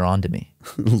just like, they're on to me.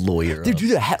 Lawyer.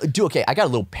 Dude, okay, I got a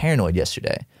little paranoid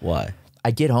yesterday. Why?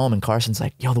 I get home and Carson's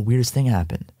like, yo, the weirdest thing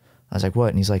happened. I was like, what?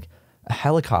 And he's like, a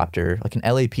helicopter, like an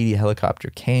LAPD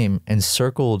helicopter came and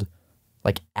circled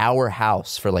like our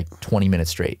house for like 20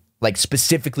 minutes straight. Like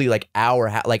specifically like our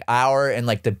and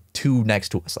like the 2 next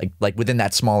to us, like within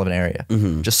that small of an area.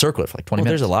 Mm-hmm. Just circle it for like 20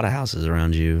 minutes. There's a lot of houses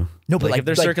around you. No, but like if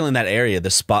they're circling that area,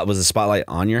 was the spotlight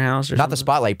on your house or not something? the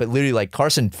spotlight, but literally like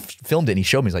Carson filmed it and he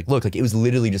showed me. He's like, look, like it was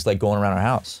literally just like going around our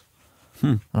house.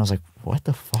 And I was like, what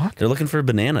the fuck? They're looking for a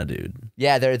banana, dude.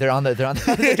 Yeah, they're trying to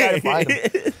find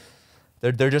them.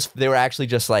 They were actually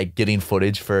just like getting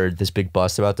footage for this big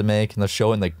bust about to make, and they're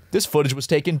showing like this footage was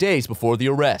taken days before the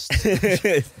arrest.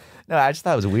 No, I just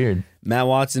thought it was weird. Matt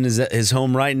Watson is at his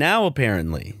home right now,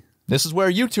 apparently. This is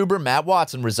where YouTuber Matt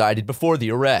Watson resided before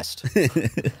the arrest.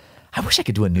 I wish I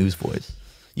could do a news voice.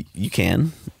 You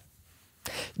can.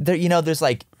 There's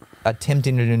like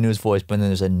attempting to do a news voice, but then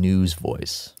there's a news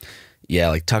voice. Yeah,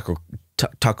 like Tucker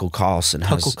Carlson.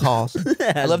 Tucker Carlson.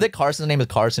 I love that Carson's name is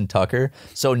Carson Tucker.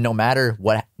 So no matter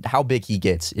how big he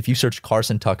gets, if you search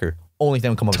Carson Tucker, only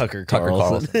thing will come up Tucker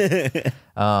Carlson.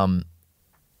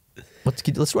 Let's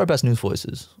do our best news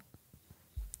voices.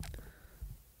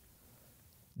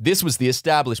 This was the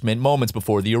establishment moments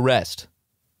before the arrest.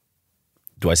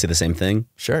 Do I say the same thing?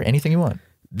 Sure, anything you want.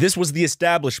 This was the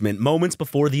establishment moments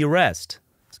before the arrest.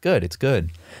 It's good. It's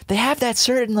good. They have that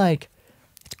certain like.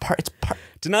 It's part.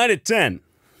 Tonight at 10.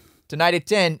 Tonight at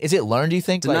 10. Is it learned? Do you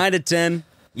think? Tonight at 10.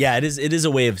 Yeah, it is. It is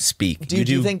a way of speak. Do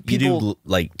you think people you do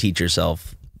like teach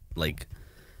yourself like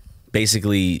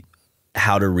basically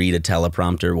how to read a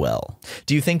teleprompter well?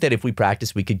 Do you think that if we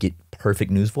practice, we could get perfect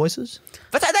news voices?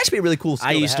 That should be a really cool skill.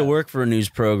 I used to work for a news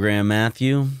program,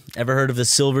 Matthew. Ever heard of the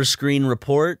Silver Screen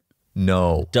Report?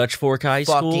 No. Dutch Fork High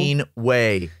School? Fucking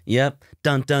way. Yep.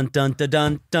 Dun dun dun dun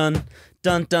dun dun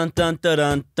dun dun dun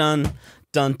dun dun.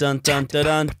 Dun dun dun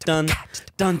dun dun dun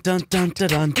dun dun dun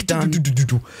dun dun.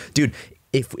 Dude,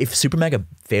 if Super Mega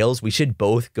fails, we should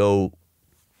both go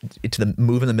to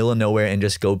move in the middle of nowhere and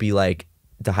just go be like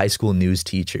the high school news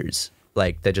teachers,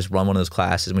 like that just run one of those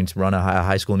classes. And we just run a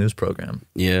high school news program.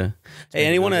 Yeah. Hey,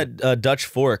 anyone at Dutch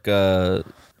Fork?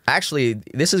 Actually,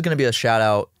 this is going to be a shout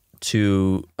out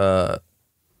to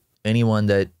anyone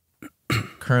that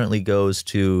currently goes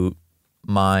to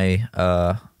my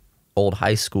old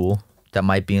high school that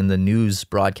might be in the news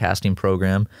broadcasting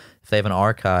program. If they have an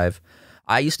archive,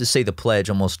 I used to say the pledge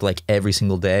almost like every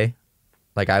single day.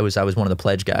 Like I was one of the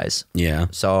pledge guys. Yeah.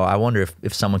 So I wonder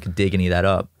if someone could dig any of that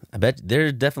up. I bet there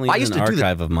definitely is an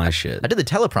archive of my shit. I did the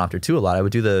teleprompter too a lot. I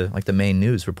would do the main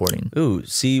news reporting. Ooh,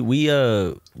 see, we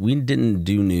didn't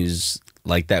do news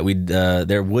like that.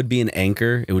 There would be an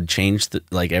anchor. It would change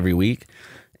like every week,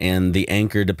 and the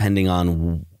anchor, depending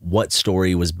on what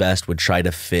story was best, would try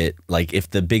to fit. Like if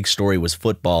the big story was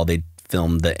football, they'd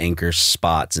film the anchor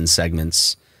spots and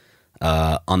segments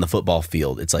on the football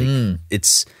field. It's like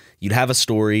you'd have a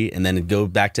story and then it'd go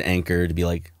back to anchor to be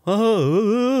like,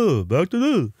 oh, back to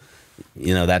this.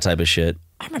 You know, that type of shit.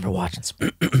 I remember watching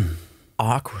some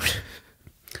awkward.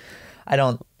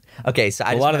 Okay, so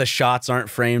a lot of the shots aren't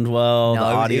framed well. No,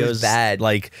 the audio's bad.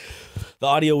 Like the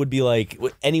audio would be like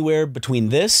anywhere between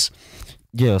this.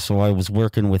 Yeah, so I was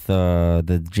working with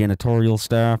the janitorial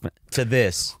staff. To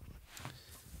this.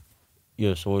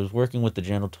 Yeah, so I was working with the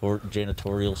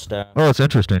janitorial staff. Oh, it's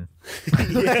interesting.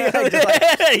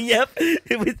 Yep.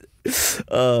 It was,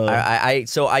 I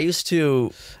used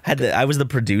to I was the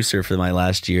producer for my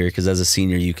last year because as a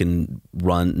senior you can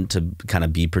run to kind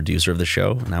of be producer of the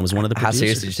show, and I was one of the producers. How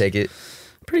seriously did you take it?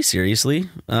 Pretty seriously.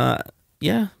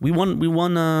 Yeah, we won. We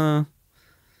won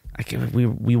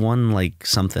like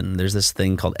something. There's this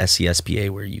thing called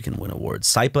SCSPA where you can win awards.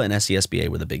 SIPA and SCSPA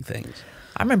were the big things.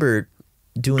 I remember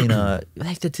doing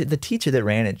like the teacher that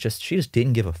ran it, she just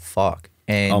didn't give a fuck.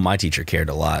 And my teacher cared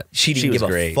a lot. She didn't give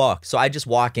a fuck. So I just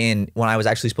walk in when I was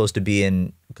actually supposed to be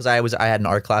in, because I had an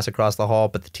art class across the hall,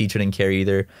 but the teacher didn't care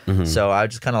either. So I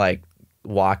would just kind of like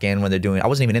walk in when they're doing. I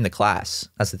wasn't even in the class.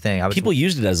 That's the thing. People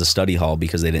used it as a study hall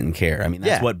because they didn't care. I mean,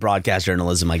 that's what broadcast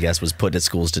journalism, I guess, was put at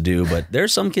schools to do. But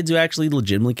there's some kids who actually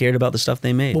legitimately cared about the stuff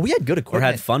they made. Well, we had good equipment. Or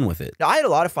had fun with it. No, I had a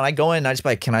lot of fun. I go in and I just be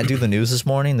like, can I do the news this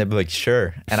morning? They'd be like,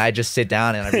 sure. And I just sit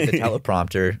down and I read the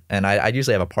teleprompter. And I'd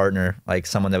usually have a partner, like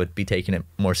someone that would be taking it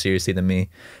more seriously than me.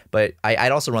 But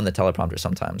I'd also run the teleprompter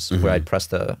sometimes, where I'd press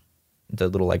the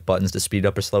little like buttons to speed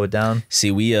up or slow it down.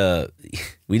 See, we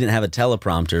didn't have a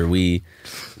teleprompter. We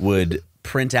would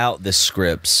print out the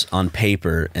scripts on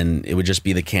paper, and it would just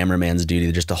be the cameraman's duty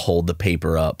just to hold the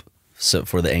paper up so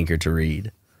for the anchor to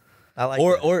read. I like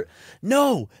or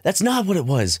no, that's not what it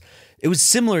was. It was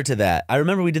similar to that. I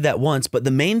remember we did that once, but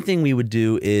the main thing we would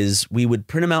do is we would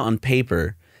print them out on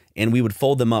paper and we would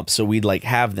fold them up so we'd like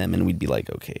have them and we'd be like,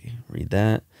 okay, read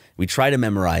that. We'd try to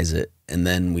memorize it and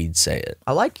then we'd say it.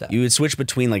 I like that. You would switch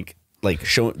between like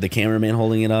show the cameraman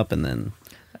holding it up and then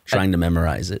trying to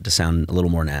memorize it to sound a little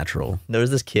more natural. There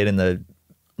was this kid in the.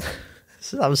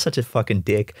 I was such a fucking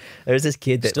dick. There was this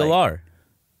kid that still are.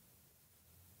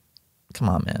 Come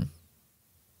on, man.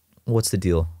 What's the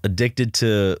deal? Addicted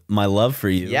to my love for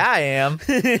you. Yeah, I am.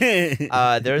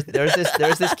 There's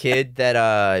this kid that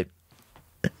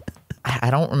I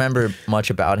don't remember much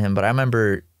about him, but I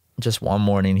remember just one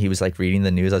morning he was like reading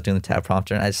the news. I was doing the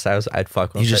teleprompter, and I'd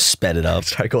fuck with him. You just sped it up.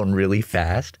 Started going really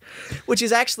fast, which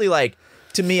is actually like,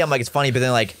 to me, I'm like, it's funny, but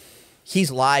then like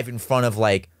he's live in front of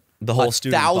like the whole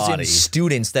student 1,000 body.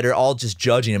 Students that are all just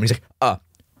judging him. And he's like, like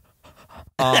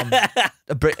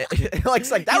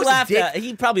that was a dick.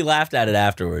 He probably laughed at it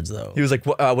afterwards, though. He was like,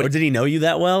 what or did he know you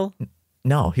that well?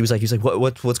 No, he was like,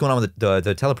 what's going on with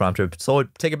the teleprompter? So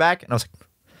take it back, and I was like,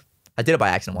 I did it by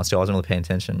accident once too. I wasn't really paying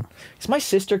attention. Is my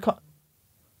sister?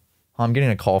 I'm getting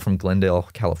a call from Glendale,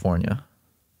 California.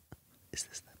 Is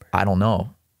this number? I don't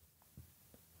know.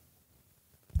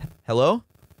 Hello?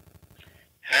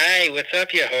 Hi, what's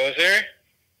up, you hoser?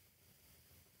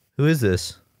 Who is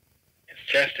this? It's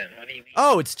Justin. What do you mean?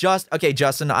 Oh, it's okay,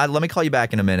 Justin. Let me call you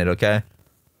back in a minute, okay?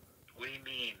 What do you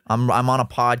mean? I'm on a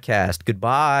podcast.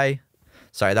 Goodbye.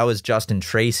 Sorry, that was Justin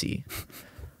Tracy.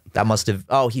 That must have.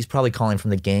 Oh, he's probably calling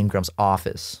from the Game Grumps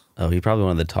office. Oh, he probably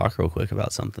wanted to talk real quick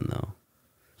about something, though.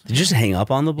 Did you just hang up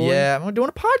on the boy? Yeah, I'm doing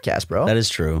a podcast, bro. That is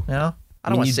true. You know? I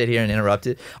don't want to sit here and interrupt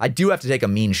it. I do have to take a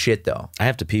mean shit, though. I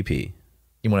have to pee.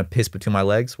 You want to piss between my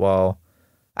legs? Well,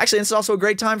 actually, this is also a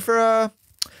great time for I'll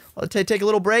take a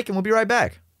little break, and we'll be right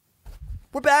back.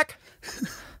 We're back.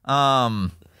 Oh,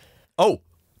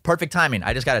 perfect timing.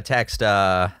 I just got a text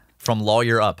from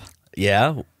Lawyer Up.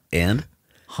 Yeah, and?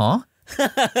 Huh?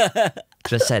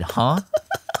 Just said, huh? All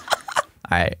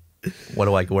right. Where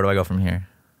do I go from here?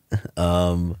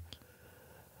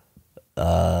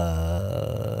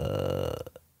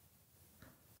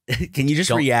 Can you just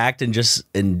Don't- react and just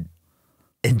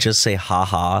say ha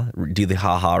ha? Do the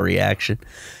ha ha reaction?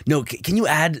 No, can you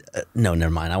add? No,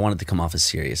 never mind. I want it to come off as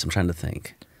serious. I'm trying to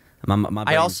think. My I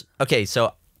brain- also okay.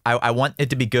 So I want it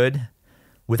to be good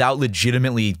without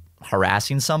legitimately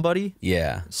harassing somebody.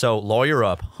 yeah. So lawyer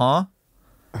up, huh?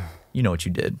 You know what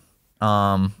you did.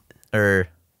 Or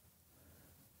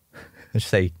let's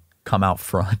say come out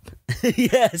front.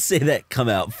 Yeah, say that. Come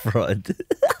out front.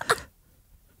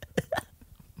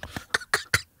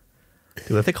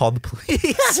 Dude, if they called the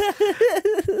police.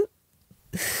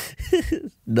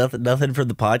 Nothing for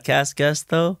the podcast guest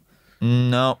though.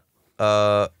 No.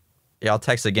 Yeah, I'll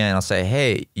text again. I'll say,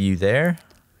 hey, you there?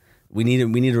 We need a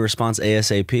response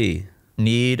ASAP.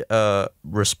 Need a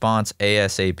response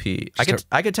ASAP.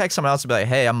 I could text someone else and be like,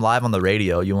 hey, I'm live on the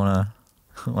radio. You wanna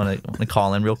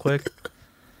call in real quick?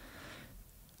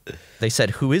 They said,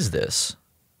 who is this?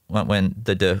 When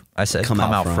I said come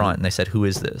out front, and they said, who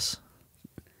is this?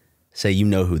 Say you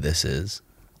know who this is.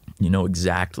 You know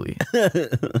exactly.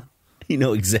 You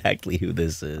know exactly who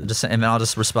this is. And then I'll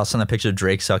just respond, send a picture of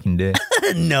Drake sucking dick.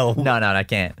 No. No, I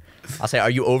can't. I'll say, are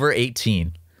you over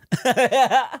 18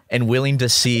 and willing to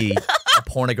see a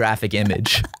pornographic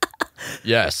image?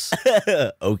 Yes.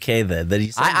 Okay then.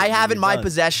 I have in my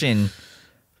possession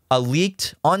a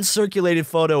leaked, uncirculated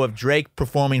photo of Drake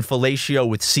performing fellatio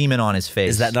with semen on his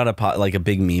face. Is that not like a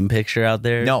big meme picture out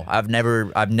there? No, I've never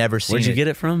seen it. Where'd you get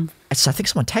it from? I think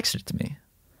someone texted it to me.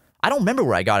 I don't remember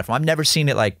where I got it from. I've never seen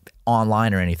it like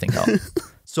online or anything though.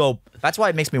 So that's why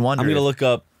it makes me wonder. I'm gonna look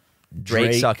up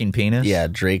Drake sucking penis. Yeah,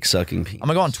 Drake sucking penis. I'm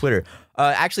gonna go on Twitter.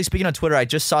 Actually, speaking of Twitter, I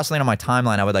just saw something on my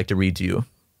timeline I would like to read to you.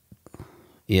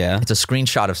 Yeah. It's a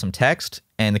screenshot of some text,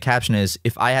 and the caption is,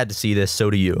 if I had to see this,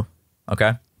 so do you.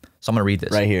 Okay? So I'm gonna read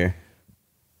this. Right here.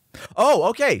 Oh,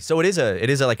 okay. So it is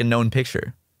a like a known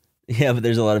picture. Yeah, but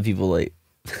there's a lot of people like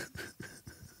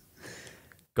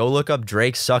Go look up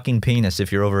Drake sucking penis if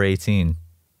you're over 18.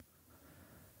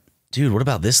 dude, what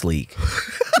about this leak?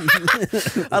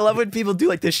 I love when people do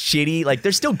like this shitty, like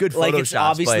there's still good Like Photoshops, it's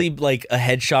obviously but like a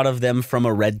headshot of them from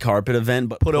a red carpet event,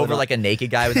 but put over on- like a naked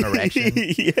guy with an erection.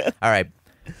 Yeah. All right.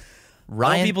 Why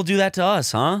Ryan, don't people do that to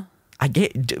us, huh?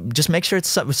 just make sure it's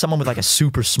someone with like a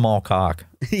super small cock.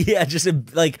 Yeah, just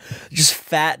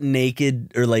fat,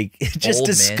 naked, or like just Old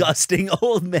men. disgusting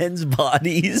old men's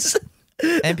bodies.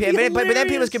 And but then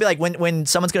people could be like, when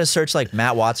someone's gonna search like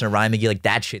Matt Watson or Ryan McGee, like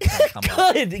that shit's gonna come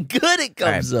up. Good, it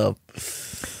comes up.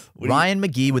 Ryan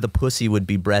McGee with a pussy would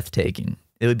be breathtaking.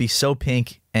 It would be so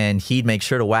pink, and he'd make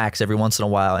sure to wax every once in a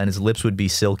while, and his lips would be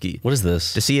silky. What is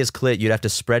this? To see his clit, you'd have to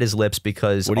spread his lips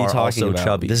because What are you talking also about?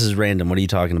 chubby. This is random. What are you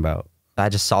talking about? I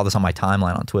just saw this on my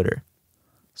timeline on Twitter,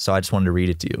 so I just wanted to read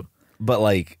it to you. But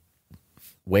like,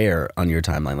 where on your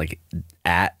timeline? Like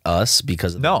at us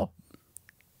because of No,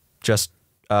 just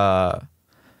no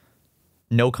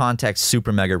context.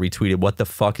 SuperMega retweeted, "What the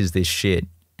fuck is this shit?"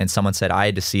 And someone said, "I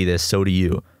had to see this. So do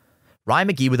you." Ryan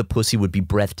McGee with a pussy would be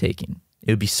breathtaking.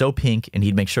 It would be so pink, and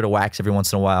he'd make sure to wax every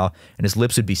once in a while, and his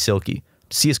lips would be silky.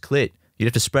 To see his clit, you'd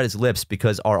have to spread his lips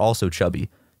because are also chubby.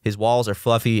 His walls are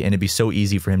fluffy, and it'd be so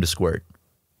easy for him to squirt.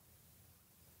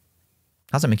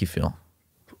 How's that make you feel?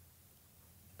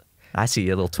 I see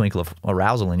a little twinkle of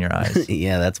arousal in your eyes.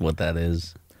 Yeah, that's what that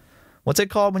is. What's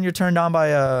it called when you're turned on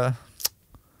by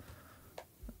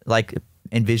like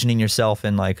envisioning yourself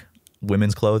in like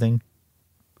women's clothing?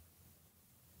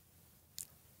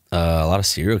 A lot of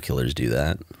serial killers do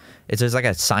that. There's like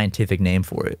a scientific name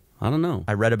for it. I don't know.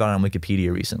 I read about it on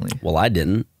Wikipedia recently. Well, I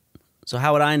didn't. So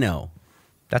how would I know?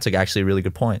 That's actually a really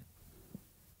good point.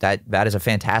 That is a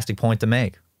fantastic point to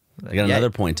make. I got another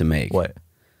point to make. What?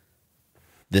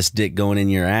 This dick going in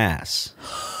your ass.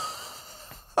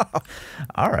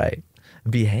 All right.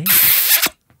 Behave.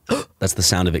 That's the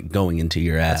sound of it going into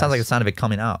your ass. That sounds like the sound of it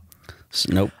coming out.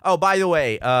 Nope. Oh, by the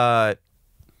way,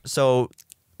 so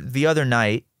the other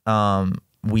night,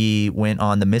 we went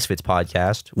on the Misfits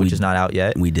podcast, which is not out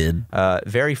yet. We did.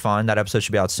 Very fun. That episode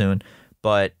should be out soon.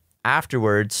 But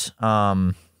afterwards,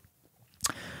 Ryan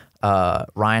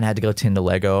had to go tend to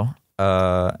Lego.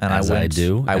 And I went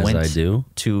to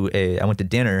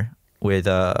dinner with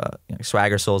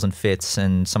Swagger Souls and Fitz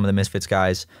and some of the Misfits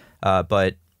guys.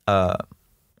 But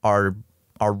our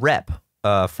rep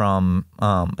from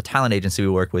a talent agency we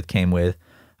work with came with,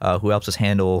 who helps us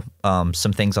handle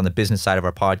some things on the business side of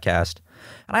our podcast.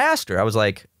 And I asked her, I was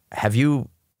like, have you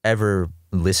ever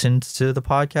listened to the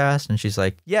podcast? And she's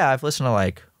like, yeah, I've listened to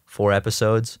like 4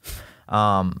 episodes.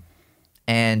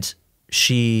 And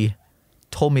she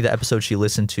told me the episode she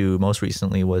listened to most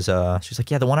recently was, she's like,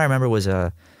 yeah, the one I remember was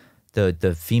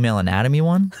the female anatomy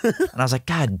one, and I was like,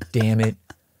 God damn it.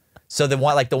 So the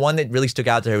one that really stuck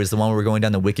out to her was the one where we're going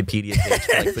down the Wikipedia page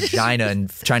for like vagina and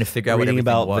trying to figure out what everything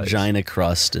about was. Vagina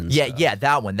crust and stuff. Yeah,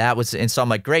 that one. That was, and so I'm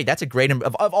like, great, that's a great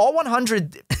of all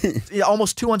 100,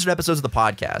 almost 200 episodes of the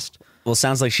podcast. Well, it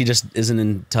sounds like she just isn't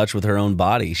in touch with her own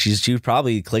body. She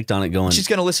probably clicked on it going. She's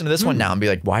gonna listen to this one now and be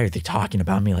like, why are they talking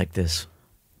about me like this?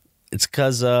 It's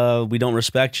because we don't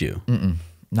respect you.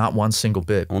 Not one single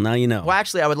bit. Well, now you know. Well,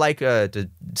 actually, I would like to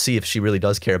see if she really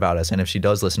does care about us and if she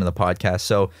does listen to the podcast.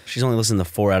 So she's only listened to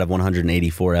 4 out of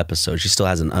 184 episodes. She still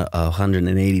has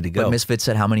 180 to go. But Misfit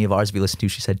said, how many of ours have you listened to?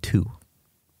 She said 2.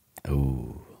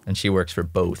 Ooh. And she works for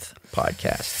both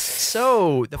podcasts.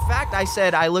 So the fact I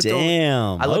said I looked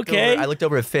Damn. I looked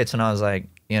over at Fitz and I was like,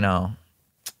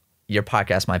 your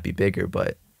podcast might be bigger,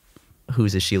 but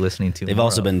whose is she listening to? They've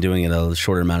also been doing it a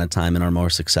shorter amount of time and are more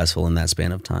successful in that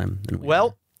span of time.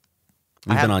 Well,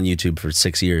 we've been on YouTube for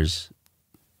 6 years.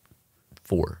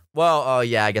 4. Well,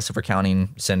 yeah, I guess if we're counting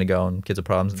Syndigo and Kids with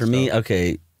Problems. For me,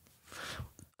 okay.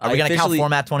 Are we going to count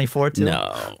Format 24 too?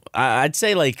 No. I'd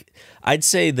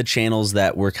say the channels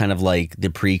that were kind of like the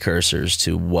precursors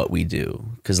to what we do.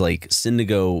 Because like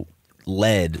Syndigo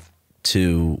led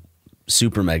to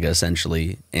SuperMega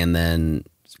essentially, and then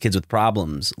Kids with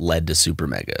Problems led to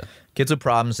SuperMega. Kids with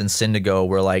Problems and Syndigo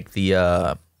were like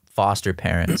the foster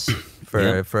parents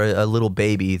for a little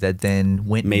baby that then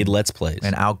made Let's Plays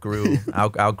and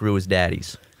outgrew his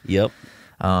daddies. Yep.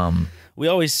 We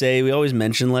always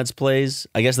mention Let's Plays.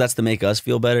 I guess that's to make us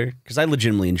feel better because I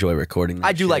legitimately enjoy recording that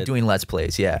I do like doing Let's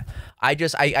Plays, yeah. I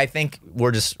think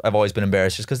I've always been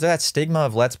embarrassed just because that stigma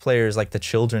of Let's Players, like the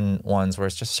children ones, where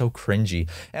it's just so cringy.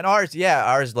 And ours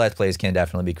Let's Plays can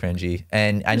definitely be cringy.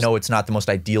 And I know it's not the most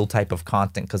ideal type of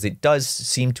content because it does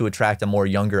seem to attract a more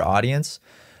younger audience.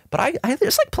 But I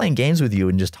just like playing games with you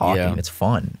and just talking. Yeah. It's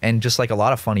fun. And just like a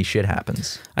lot of funny shit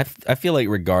happens. I feel like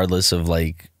regardless of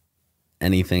like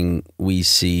anything we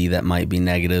see that might be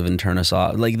negative and turn us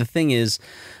off. Like the thing is,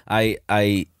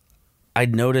 I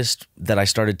noticed that I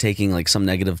started taking like some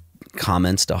negative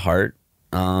comments to heart.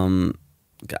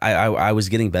 I was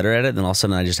getting better at it, then all of a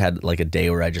sudden I just had like a day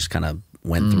where I just kind of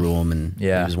went through them, and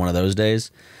it was one of those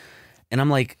days. And I'm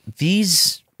like,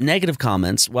 these negative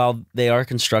comments, while they are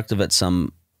constructive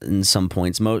in some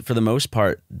points, for the most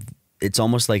part, it's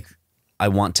almost like I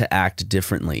want to act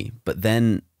differently, but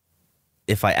then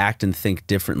if I act and think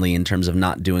differently in terms of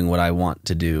not doing what I want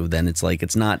to do, then it's like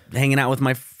it's not hanging out with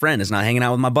my friend, it's not hanging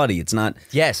out with my buddy, it's not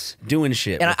doing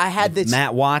shit. And I had this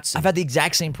Matt Watson. I've had the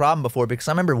exact same problem before because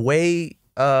I remember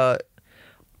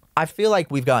I feel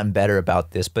like we've gotten better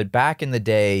about this, but back in the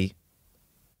day,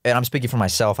 and I'm speaking for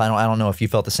myself, I don't know if you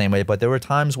felt the same way, but there were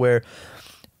times where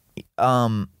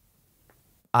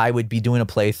I would be doing a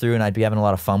playthrough and I'd be having a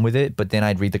lot of fun with it, but then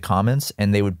I'd read the comments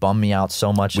and they would bum me out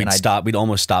so much. We'd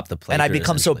almost stop the playthrough. And I'd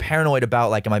become so paranoid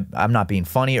about like, I'm not being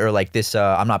funny, or like this,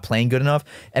 I'm not playing good enough.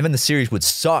 And then the series would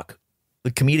suck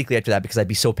comedically after that because I'd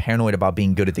be so paranoid about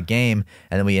being good at the game.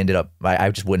 And then we ended up, I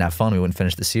just wouldn't have fun. We wouldn't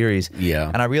finish the series.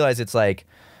 Yeah. And I realized it's like,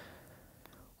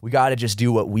 we got to just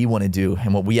do what we want to do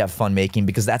and what we have fun making,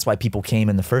 because that's why people came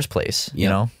in the first place, you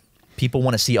know? People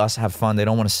want to see us have fun. They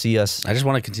don't want to see us. I just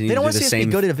want to continue. They don't want to see us be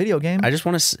good at a video game. I just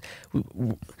want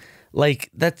to,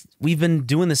 like that. We've been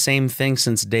doing the same thing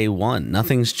since day one.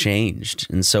 Nothing's changed,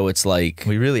 and so it's like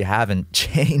we really haven't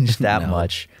changed that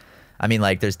much. I mean,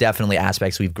 like there's definitely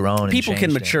aspects we've grown. People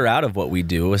can mature out of what we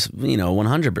do,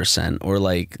 100%, or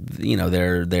like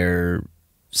their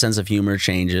sense of humor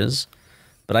changes.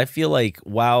 But I feel like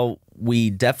while we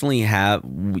definitely have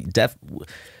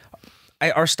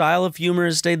our style of humor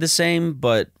has stayed the same,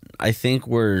 but I think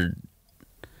we're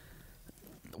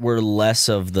less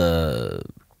of the.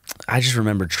 I just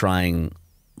remember trying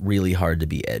really hard to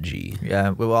be edgy.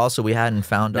 Yeah. Well, also we hadn't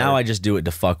found. Now I just do it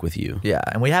to fuck with you. Yeah,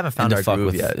 and we haven't found our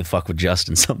groove yet. Fuck with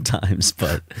Justin sometimes,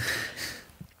 but.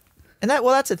 And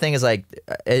that's the thing is like,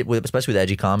 especially with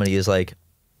edgy comedy, is like,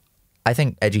 I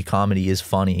think edgy comedy is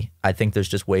funny. I think there's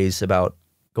just ways about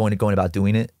going about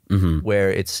doing it where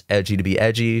it's edgy to be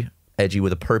edgy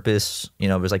with a purpose.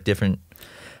 There's like different.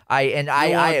 You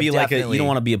don't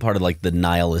want to be a part of like the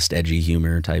nihilist edgy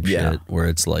humor type shit where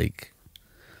it's like,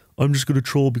 I'm just gonna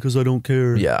troll because I don't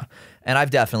care. Yeah, and I've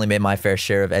definitely made my fair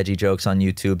share of edgy jokes on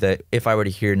YouTube that if I were to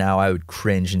hear now, I would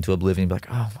cringe into oblivion. Be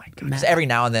like, oh my god. Because every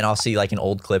now and then I'll see like an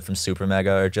old clip from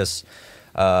SuperMega or just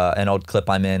an old clip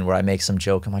I'm in where I make some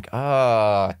joke. I'm like,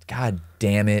 oh god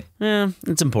damn it. Yeah,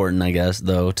 it's important, I guess,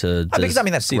 though, to because I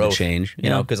mean that's see growth, the change. You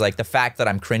know, because like the fact that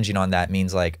I'm cringing on that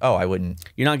means like, oh, I wouldn't.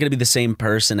 You're not gonna be the same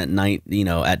person at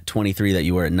at 23 that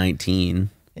you were at 19.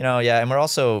 Yeah, and we're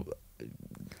also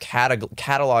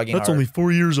cataloging. That's only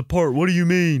 4 years apart. What do you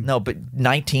mean? No, but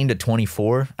 19 to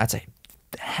 24, that's a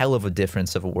hell of a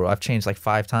difference of a world. I've changed like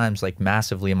 5 times, like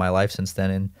massively in my life since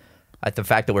then. And the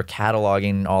fact that we're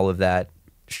cataloging all of that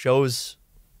shows,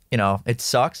 you know, it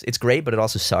sucks. It's great, but it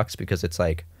also sucks because it's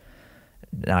like,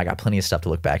 now I got plenty of stuff to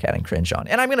look back at and cringe on.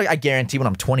 And I guarantee when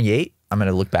I'm 28, I'm going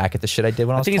to look back at the shit I did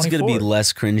when I was 24. I think it's going to be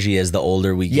less cringy as the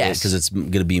older we get, because it's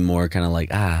going to be more kind of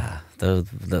like, I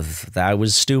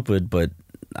was stupid, but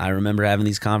I remember having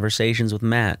these conversations with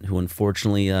Matt, who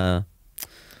unfortunately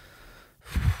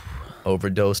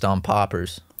overdosed on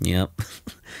poppers. Yep.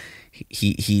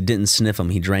 He didn't sniff them,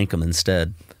 he drank them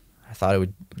instead. I thought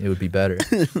it would be better.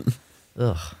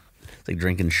 Ugh. It's like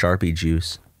drinking Sharpie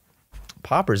juice.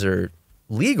 Poppers are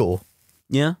legal.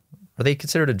 Yeah. Are they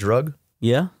considered a drug?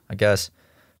 Yeah. I guess.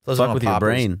 Those fuck with your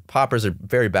brain. Poppers are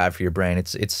very bad for your brain.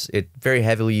 It's very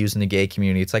heavily used in the gay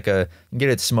community. It's like you can get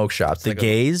it at smoke shops. The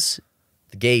gays?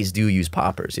 The gays do use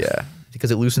poppers, yeah. Because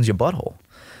it loosens your butthole.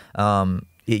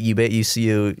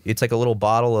 It's like a little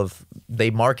bottle of, they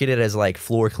market it as like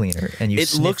floor cleaner, and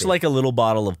it looks like a little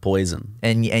bottle of poison,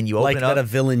 and you open like it up, that a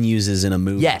villain uses in a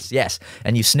movie. Yes,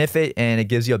 and you sniff it, and it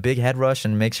gives you a big head rush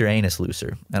and makes your anus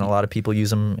looser. And a lot of people use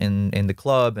them in the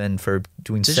club and for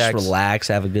doing sex. Just relax,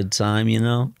 have a good time, you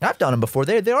know. I've done them before.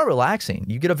 They are relaxing.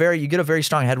 You get a very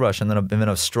strong head rush, and then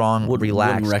a strong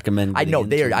relax. Wouldn't recommend. I know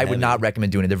I would not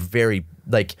recommend doing it. They're very,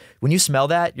 like, when you smell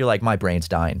that, you're like, my brain's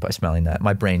dying by smelling that.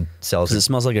 My brain cells. Because it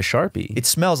smells like a Sharpie. It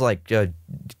smells like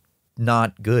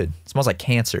not good. It smells like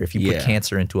cancer if you put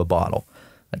cancer into a bottle.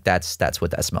 Like that's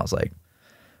what that smells like.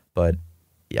 But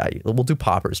yeah, we'll do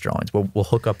poppers drawings. We'll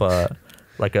hook up a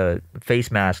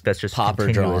face mask that's just popper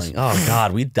continuous. drawing. Oh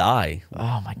God, we'd die.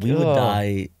 Oh my God, we would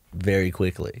die very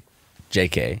quickly.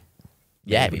 JK.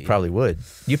 Yeah, we probably would.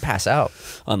 You'd pass out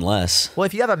unless. Well,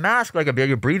 if you have a mask like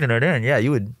you're breathing it in, yeah,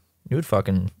 you would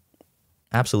fucking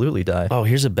absolutely die. Oh,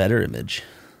 here's a better image.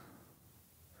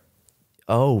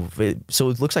 Oh, so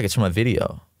it looks like it's from a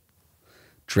video.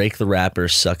 Drake the rapper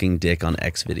sucking dick on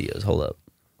X videos. Hold up.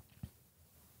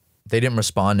 They didn't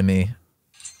respond to me.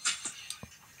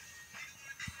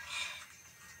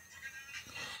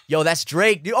 Yo, that's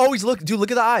Drake. Dude, oh, look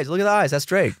at the eyes. Look at the eyes. That's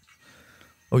Drake.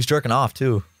 Oh, he's jerking off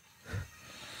too.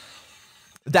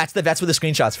 That's where the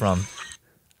screenshot's from.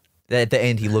 At the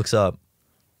end, he looks up.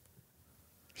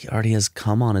 He already has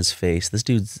cum on his face. This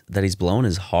dude's that he's blown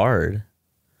is hard.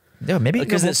 Yeah, maybe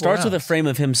because it starts with a frame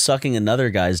of him sucking another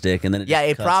guy's dick, and then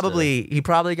he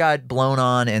probably got blown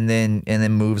on, and then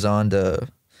moves on to,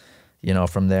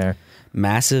 from there.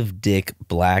 Massive dick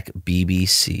black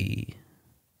BBC.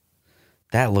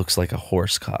 That looks like a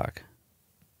horse cock.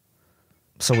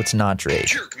 So it's not Drake.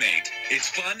 Jerkmate. It's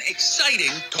fun,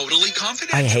 exciting, totally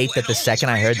confidential. I hate that the second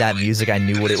I heard that music, I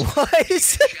knew what it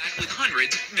was. Jack with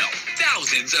hundreds, no,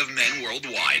 thousands of men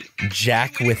worldwide.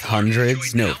 Jack with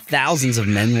hundreds, no, thousands of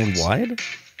men worldwide?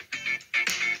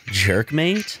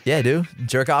 Jerkmate? Yeah, dude.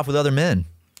 Jerk off with other men.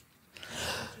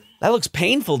 That looks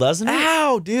painful, doesn't it?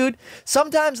 Ow, dude.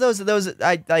 Sometimes those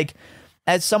I like.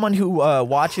 As someone who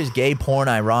watches gay porn,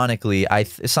 ironically,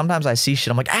 sometimes I see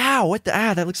shit. I'm like, ow, what the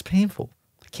that looks painful.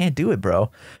 Can't do it,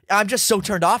 bro. I'm just so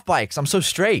turned off by it because I'm so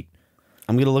straight.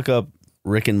 I'm gonna look up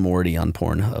Rick and Morty on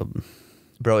Pornhub,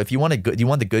 bro. If you want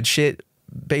the good shit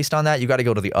based on that, you got to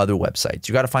go to the other websites.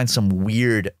 You got to find some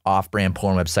weird off-brand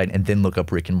porn website and then look up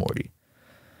Rick and Morty.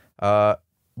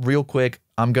 Real quick,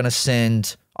 I'll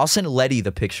send Letty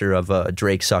the picture of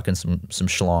Drake sucking some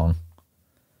schlong.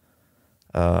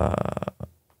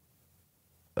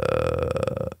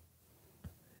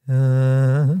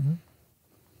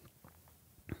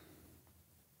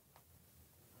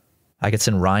 I could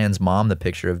send Ryan's mom the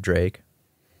picture of Drake.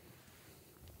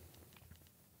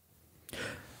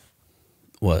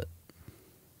 What?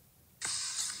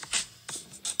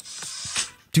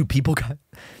 Dude, people got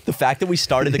the fact that we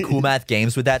started the Cool Math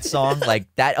Games with that song, like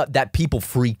that people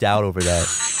freaked out over that.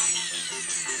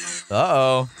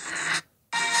 Uh-oh.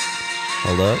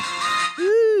 Hold up.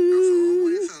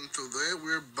 And today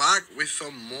we're back with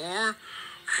some more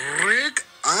Rick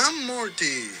and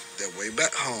Morty. The way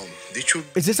back home.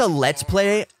 Is this a Let's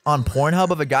Play on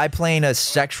Pornhub of a guy playing a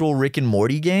sexual Rick and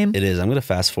Morty game? It is. I'm gonna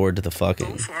fast forward to the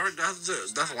fucking. So far,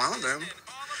 that's one of them.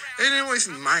 Anyways,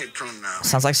 my turn now.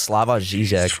 Sounds like Slava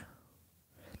Zizek.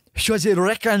 She's a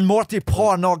Rick and Morty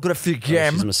pornography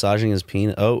game. She's massaging his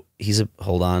penis. Oh,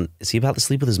 hold on. Is he about to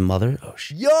sleep with his mother? Oh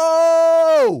shit.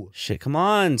 Yo! Shit, come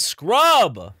on,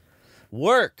 scrub.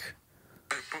 Work.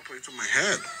 I pop it into my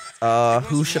head.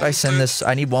 Who should I send this?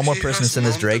 I need one more person to send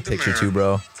this Drake picture to,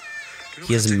 bro.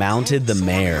 He has mounted the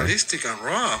mayor. Realistic and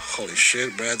raw. Holy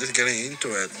shit, Brad. Just getting into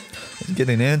it.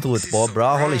 Getting into it,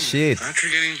 bro. Holy shit.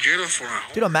 Actually getting jailed for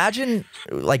a Dude, imagine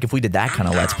like if we did that kind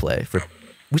of let's play for.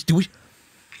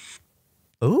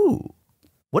 Ooh.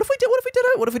 What if we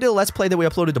did a let's play that we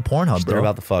uploaded to Pornhub, bro? They're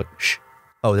about to fuck. Shh.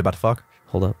 Oh, they're about to fuck?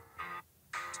 Hold up.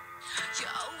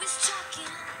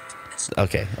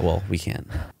 Okay, well, we can't.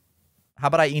 How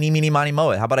about I eeny, meeny, miny,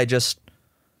 moe it? How about I just...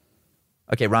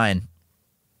 Okay, Ryan.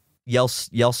 Yell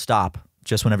stop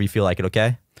just whenever you feel like it,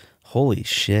 okay? Holy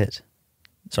shit.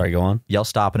 Sorry, go on. Yell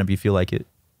stop whenever you feel like it.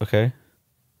 Okay.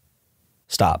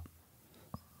 Stop.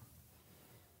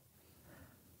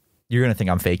 You're going to think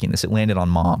I'm faking this. It landed on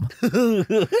mom.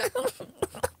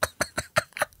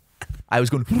 I was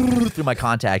going through my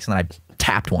contacts and then I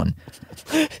tapped one.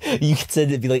 You could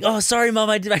send it, be like, oh, sorry, mom,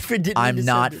 I didn't I'm mean to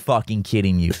not send it. fucking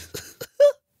kidding you.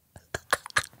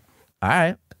 All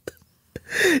right.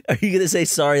 Are you going to say,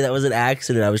 sorry, that was an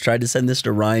accident? I was trying to send this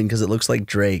to Ryan because it looks like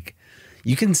Drake.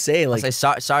 You can say, like... I'll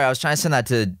say, sorry, I was trying to send that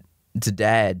to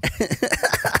dad.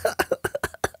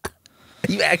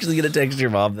 Are you actually going to text your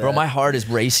mom that? Bro, my heart is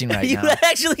racing right Are you now.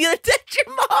 actually going to text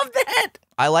your mom that?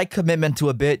 I like commitment to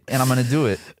a bit, and I'm going to do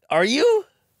it. Are you?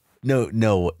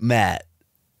 No, Matt.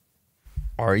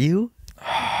 Are you?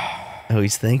 Oh,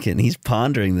 he's thinking. He's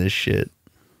pondering this shit.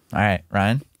 All right,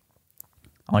 Ryan.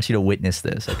 I want you to witness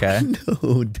this, okay?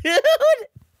 No, dude.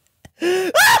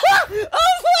 Oh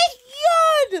my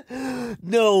god!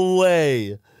 No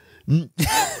way.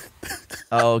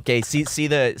 Oh, okay. See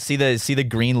the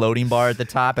green loading bar at the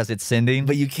top as it's sending.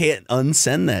 But you can't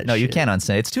unsend that. No, you shit. can't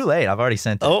unsend. It's too late. I've already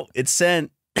sent it. Oh, it's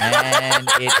sent. And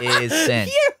it is sent.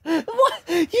 What?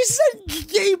 You sent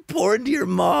gay porn to your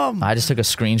mom. I just took a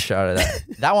screenshot of that.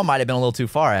 That one might have been a little too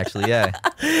far, actually. Yeah,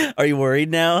 Are you worried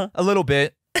now? a little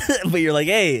bit. But you're like,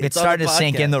 hey, It's starting to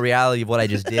sink in the reality of what I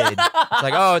just did. It's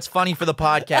like, oh, it's funny for the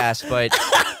podcast, but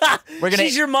we're gonna.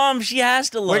 She's your mom. She has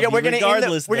to love you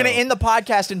regardless. We're gonna end the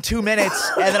podcast in 2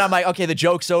 minutes, and then I'm like, okay, the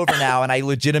joke's over now, and I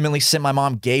legitimately sent my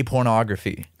mom gay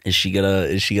pornography. Is she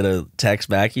gonna text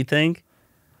back? You think?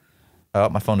 Oh,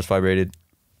 my phone is vibrated.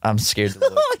 I'm scared to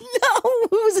look. Oh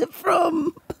no! Who's it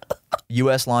from?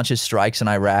 U.S. launches strikes in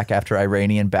Iraq after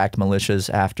Iranian-backed militias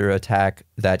after attack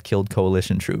that killed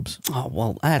coalition troops. Oh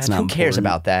well, that's Who not. cares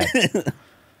important. about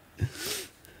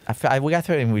that? We got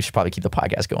through, and we should probably keep the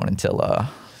podcast going until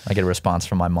I get a response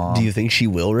from my mom. Do you think she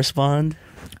will respond?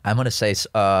 I'm gonna say,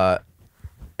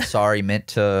 sorry, meant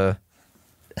to.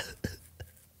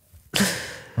 I'm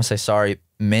gonna say sorry,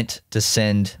 meant to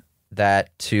send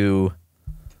that to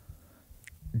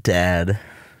Dad.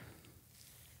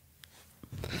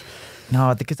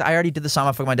 No, because I already did the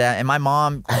song for my dad, and my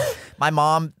mom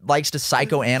likes to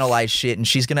psychoanalyze shit, and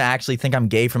she's gonna actually think I'm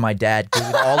gay for my dad. Because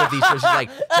with all of these, she's like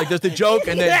there's the joke,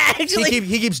 and then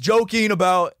he keeps joking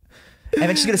about, and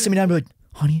then she's gonna sit me down and be like,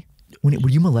 "Honey, were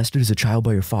you molested as a child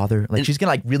by your father?" Like she's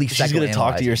gonna like really. She's gonna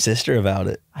talk to your sister about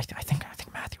it. I think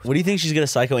Matthew. What do you think she's gonna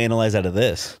psychoanalyze out of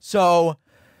this? So,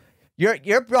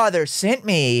 your brother sent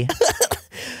me.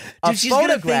 Dude, she's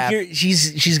gonna think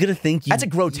she's gonna think you. That's a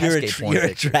grotesque you're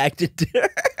attracted to her.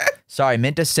 Sorry, I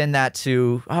meant to send that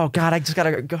to. Oh God, I just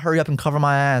gotta hurry up and cover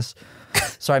my ass.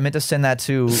 Sorry, I meant to send that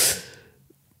to.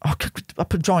 Oh, I'm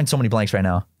drawing so many blanks right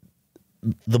now.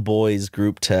 The boys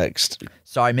group text.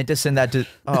 Sorry, I meant to send that to.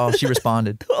 Oh, she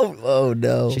responded. Oh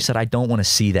no. She said, "I don't want to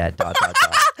see that." ...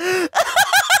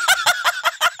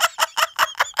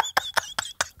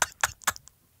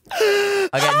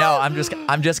 Okay, no, I'm just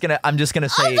gonna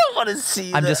say. I don't want to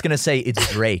see. I'm just gonna say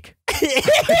it's Drake.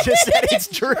 I just said it's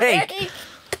Drake.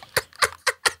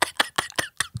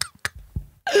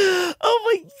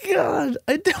 Oh my god,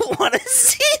 I don't want to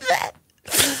see that.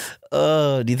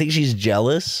 Do you think she's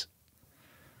jealous?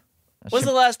 When's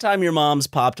the last time your mom's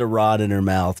popped a rod in her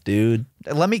mouth, dude?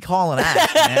 Let me call and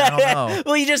ask, man. I don't know.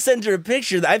 Well, you just sent her a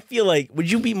picture. I feel like, would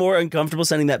you be more uncomfortable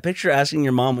sending that picture, asking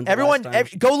your mom? Everyone,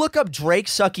 go look up Drake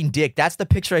sucking dick. That's the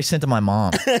picture I sent to my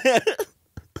mom.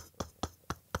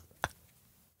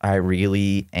 I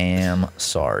really am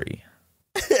sorry.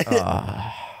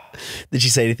 Did she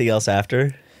say anything else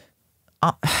after?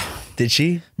 Did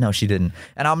she? No, she didn't.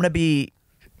 And I'm gonna be.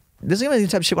 This is gonna be the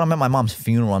type of shit when I'm at my mom's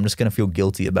funeral. I'm just gonna feel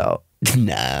guilty about.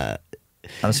 Nah.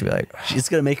 I'm just gonna be like, she's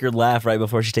gonna make her laugh right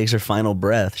before she takes her final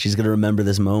breath. She's gonna remember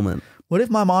this moment. what if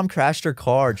my mom crashed her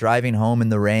car driving home in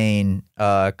the rain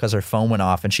because her phone went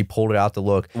off and she pulled it out to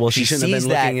look? Well, she shouldn't have been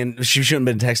looking, and she shouldn't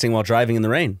have been texting while driving in the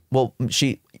rain. Well,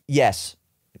 yes,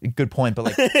 good point.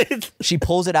 But like, she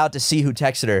pulls it out to see who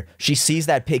texted her. She sees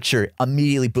that picture,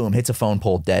 immediately, boom, hits a phone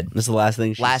pole, dead. That's the last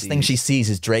thing. Thing she sees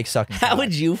is Drake sucking. How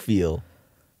would you feel?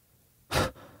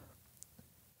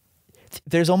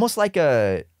 there's almost like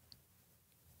a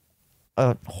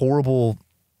horrible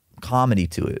comedy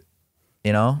to it,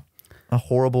 you know? A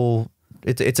horrible.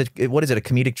 What is it? A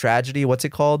comedic tragedy? What's it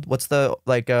called? What's the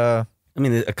I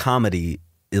mean, a comedy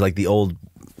is like the old,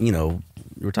 you know,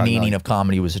 we're talking meaning about, of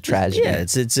comedy was a tragedy. Yeah,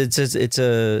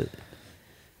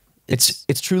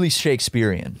 it's truly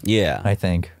Shakespearean. Yeah, I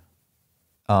think.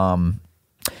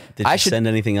 Did you send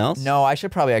anything else? No, I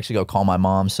should probably actually go call my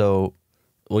mom. So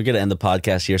we're gonna end the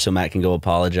podcast here so Matt can go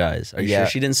apologize. Are you sure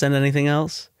she didn't send anything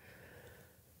else?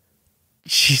 No,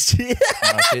 she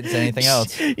didn't say anything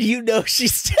else. You know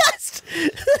she's just.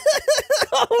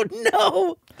 Oh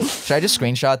no! Should I just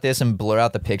screenshot this and blur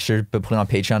out the picture, but put it on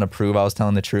Patreon to prove I was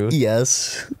telling the truth?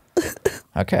 Yes.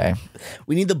 Okay.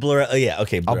 We need the blur. Oh yeah.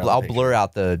 Okay. I'll blur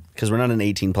out the because we're not an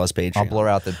 18+ Patreon. I'll blur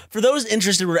out the. For those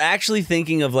interested, we're actually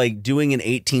thinking of like doing an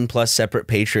 18+ separate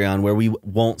Patreon where we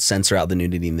won't censor out the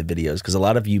nudity in the videos because a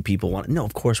lot of you people want. No,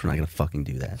 of course we're not gonna fucking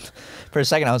do that. For a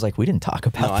second, I was like, we didn't talk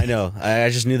about. No, I know. I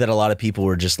just knew that a lot of people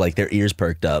were just like their ears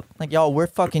perked up. Like, y'all, we're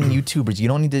fucking YouTubers. You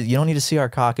don't need to see our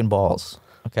cock and balls.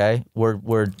 Okay,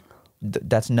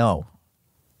 that's no.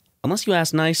 Unless you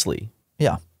ask nicely.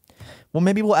 Yeah. Well,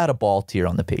 maybe we'll add a ball tier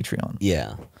on the Patreon.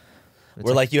 Yeah.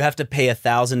 We're like you have to pay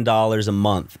 $1,000 a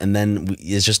month, and then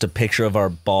it's just a picture of our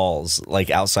balls, like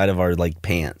outside of our like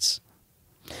pants.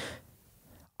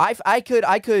 I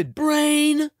could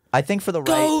brain. I think for the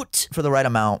right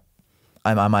amount,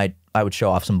 I would show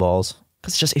off some balls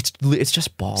because it's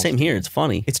just balls. Same here. It's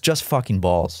funny. It's just fucking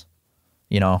balls.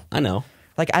 You know. I know.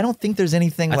 Like, I don't think there's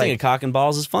anything I like... think a cock and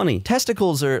balls is funny.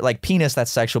 Testicles are, like, penis,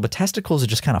 that's sexual, but testicles are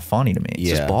just kind of funny to me. It's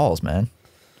just balls, man.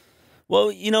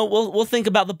 Well, you know, we'll think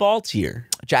about the ball tier.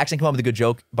 Jackson came up with a good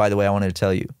joke, by the way, I wanted to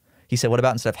tell you. He said, what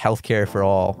about instead of healthcare for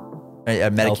all,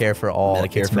 Medicare for all,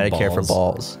 Medicare for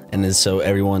balls. And so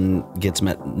everyone gets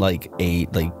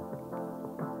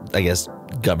I guess,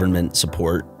 government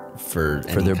support for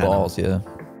their balls, yeah.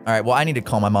 All right, well, I need to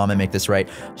call my mom and make this right.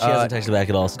 She hasn't texted back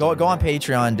at all. So go on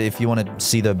Patreon if you want to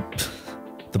see the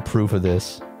proof of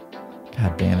this.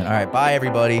 God damn it. All right, bye,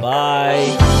 everybody.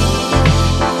 Bye.